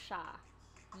 Garochat,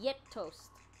 Yet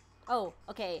Toast. Oh,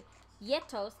 okay. Yet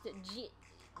Toast,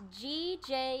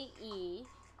 G-J-E-T-O-S-T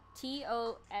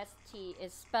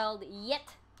is spelled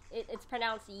yet. It's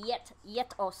pronounced yet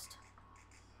ost.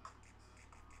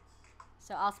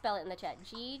 So I'll spell it in the chat.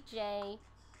 G-J-E-T-O-S-T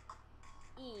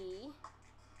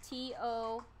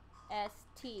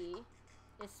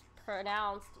is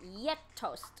pronounced yet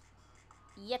toast.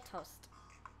 Yet toast.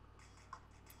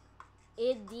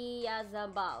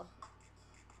 Idiazabal.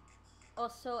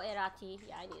 Osso Erati.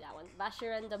 Yeah, I knew that one.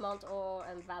 Vacherin de Montor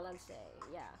and Valence.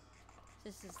 Yeah.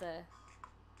 This is the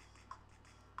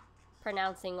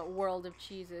pronouncing world of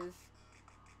cheeses.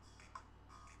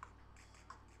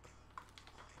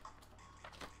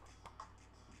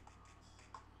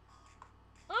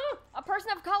 A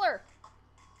person of color!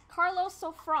 Carlos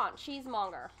Sofrant,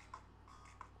 cheesemonger.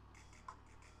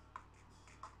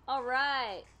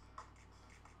 Alright.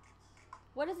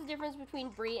 What is the difference between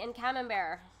brie and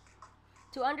camembert?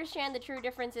 To understand the true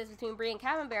differences between brie and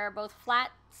camembert, both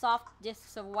flat, soft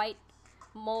discs of white,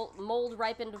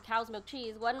 mold-ripened cow's milk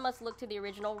cheese, one must look to the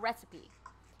original recipe.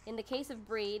 In the case of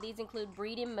brie, these include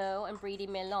brie de Meaux and brie de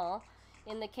Melun.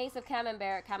 In the case of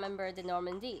camembert, camembert de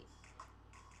Normandie.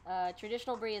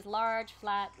 Traditional brie is large,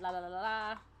 flat, la la la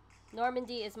la.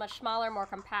 Normandy is much smaller, more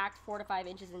compact, 4 to 5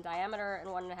 inches in diameter and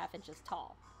 1.5 inches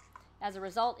tall. As a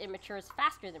result, it matures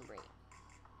faster than brie.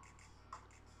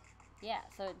 Yeah,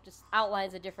 so it just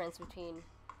outlines the difference between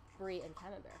brie and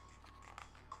camembert.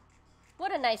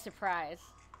 What a nice surprise.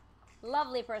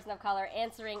 Lovely person of color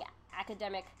answering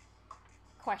academic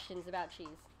questions about cheese.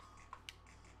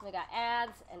 We got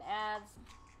ads and ads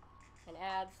and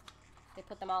ads. They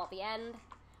put them all at the end,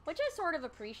 which I sort of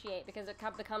appreciate because it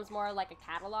becomes more like a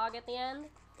catalog at the end.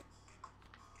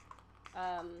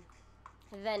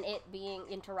 Than it being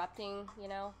interrupting, you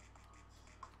know,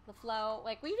 the flow.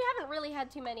 Like, we haven't really had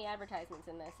too many advertisements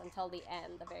in this until the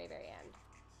end, the very, very end.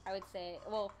 I would say,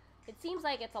 well, it seems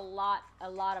like it's a lot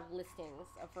of listings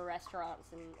for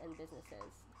restaurants and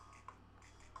businesses.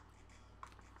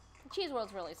 Cheese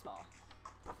World's really small.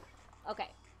 Okay,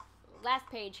 last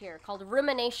page here called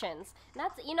Ruminations. And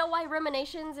that's, you know why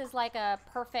Ruminations is like a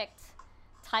perfect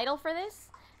title for this?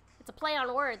 It's a play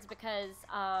on words because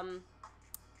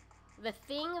the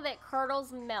thing that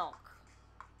curdles milk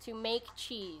to make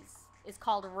cheese is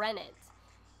called rennet.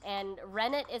 And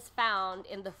rennet is found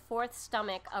in the fourth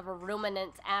stomach of a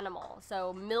ruminant animal.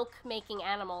 So milk-making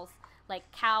animals,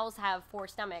 like cows, have 4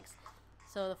 stomachs.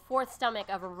 So the fourth stomach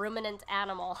of a ruminant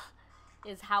animal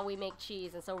is how we make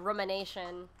cheese. And so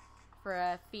rumination for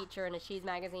a feature in a cheese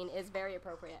magazine is very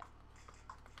appropriate.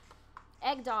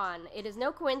 Egg Dawn. It is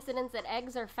no coincidence that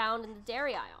eggs are found in the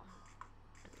dairy aisle.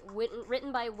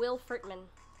 Written by Will Furtman.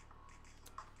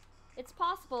 It's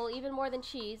possible, even more than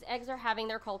cheese, eggs are having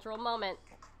their cultural moment.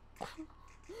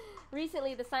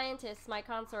 Recently, the scientists, my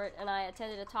consort, and I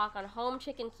attended a talk on home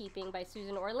chicken keeping by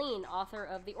Susan Orlean, author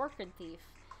of The Orchid Thief,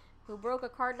 who broke a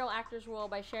cardinal actor's rule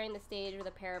by sharing the stage with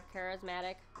a pair of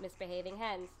charismatic, misbehaving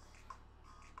hens.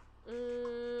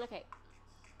 Okay.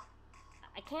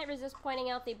 I can't resist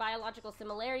pointing out the biological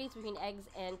similarities between eggs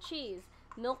and cheese.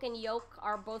 Milk and yolk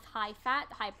are both high-fat,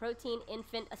 high-protein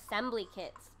infant assembly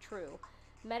kits. True.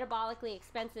 Metabolically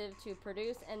expensive to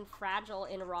produce and fragile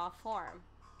in raw form.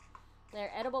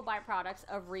 They're edible byproducts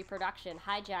of reproduction,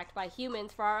 hijacked by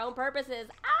humans for our own purposes.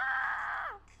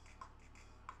 Ah!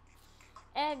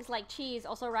 Eggs, like cheese,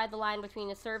 also ride the line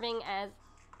between a serving and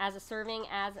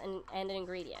an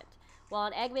ingredient. While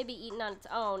an egg may be eaten on its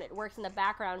own, it works in the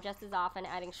background just as often,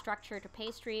 adding structure to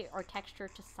pastry or texture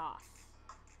to sauce.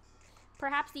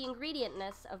 Perhaps the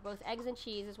ingredientness of both eggs and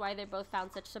cheese is why they both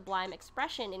found such sublime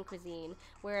expression in cuisine,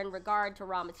 where in regard to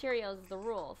raw materials is the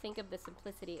rule. Think of the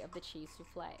simplicity of the cheese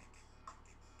souffle.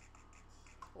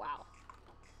 Wow.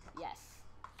 Yes.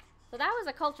 So that was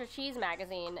a Culture Cheese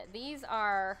magazine. These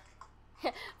are...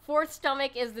 Fourth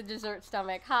stomach is the dessert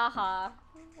stomach. Haha.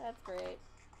 That's great.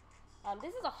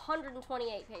 This is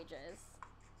 128 pages.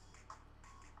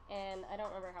 And I don't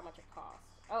remember how much it cost.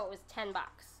 Oh, it was $10.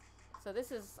 So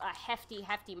this is a hefty,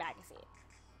 hefty magazine.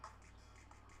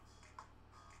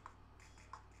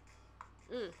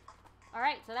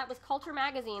 Alright, so that was Culture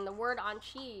Magazine, the word on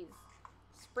cheese.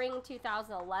 Spring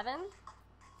 2011.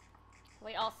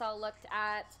 We also looked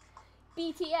at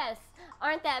BTS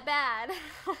Aren't That Bad.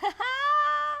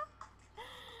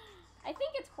 I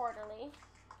think it's quarterly.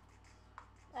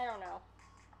 I don't know.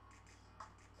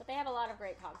 But they have a lot of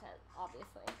great content,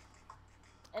 obviously.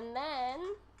 And then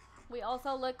we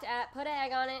also looked at Put an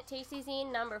Egg on It, Tasty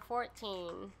Zine number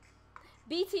 14.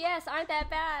 BTS Aren't That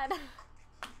Bad.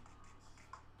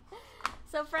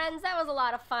 So friends, that was a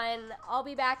lot of fun. I'll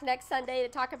be back next Sunday to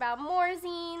talk about more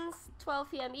zines,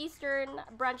 12 p.m. Eastern,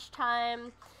 brunch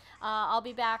time. I'll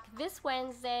be back this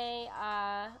Wednesday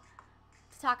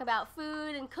to talk about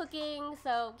food and cooking,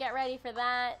 so get ready for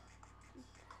that.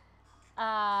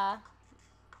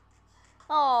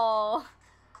 Oh,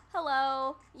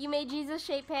 hello. You made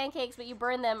Jesus-shaped pancakes, but you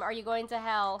burned them. Are you going to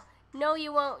hell? No,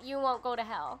 you won't. You won't go to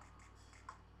hell.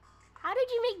 How did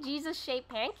you make Jesus-shaped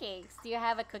pancakes? Do you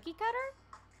have a cookie cutter?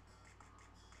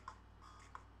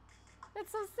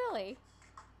 That's so silly.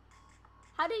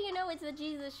 How do you know it's a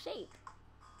Jesus shape?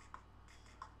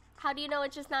 How do you know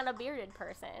it's just not a bearded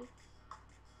person?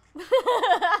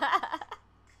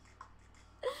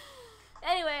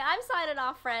 Anyway, I'm signing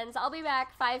off, friends. I'll be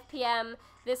back 5 p.m.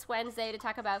 this Wednesday to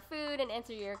talk about food and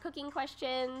answer your cooking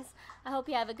questions. I hope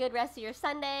you have a good rest of your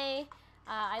Sunday.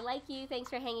 I like you. Thanks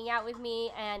for hanging out with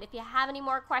me. And if you have any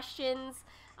more questions,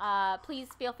 please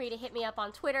feel free to hit me up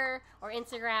on Twitter or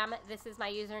Instagram. This is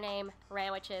my username,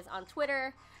 Ranwiches, on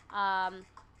Twitter.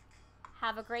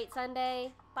 Have a great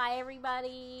Sunday. Bye,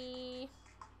 everybody.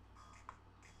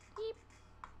 Beep.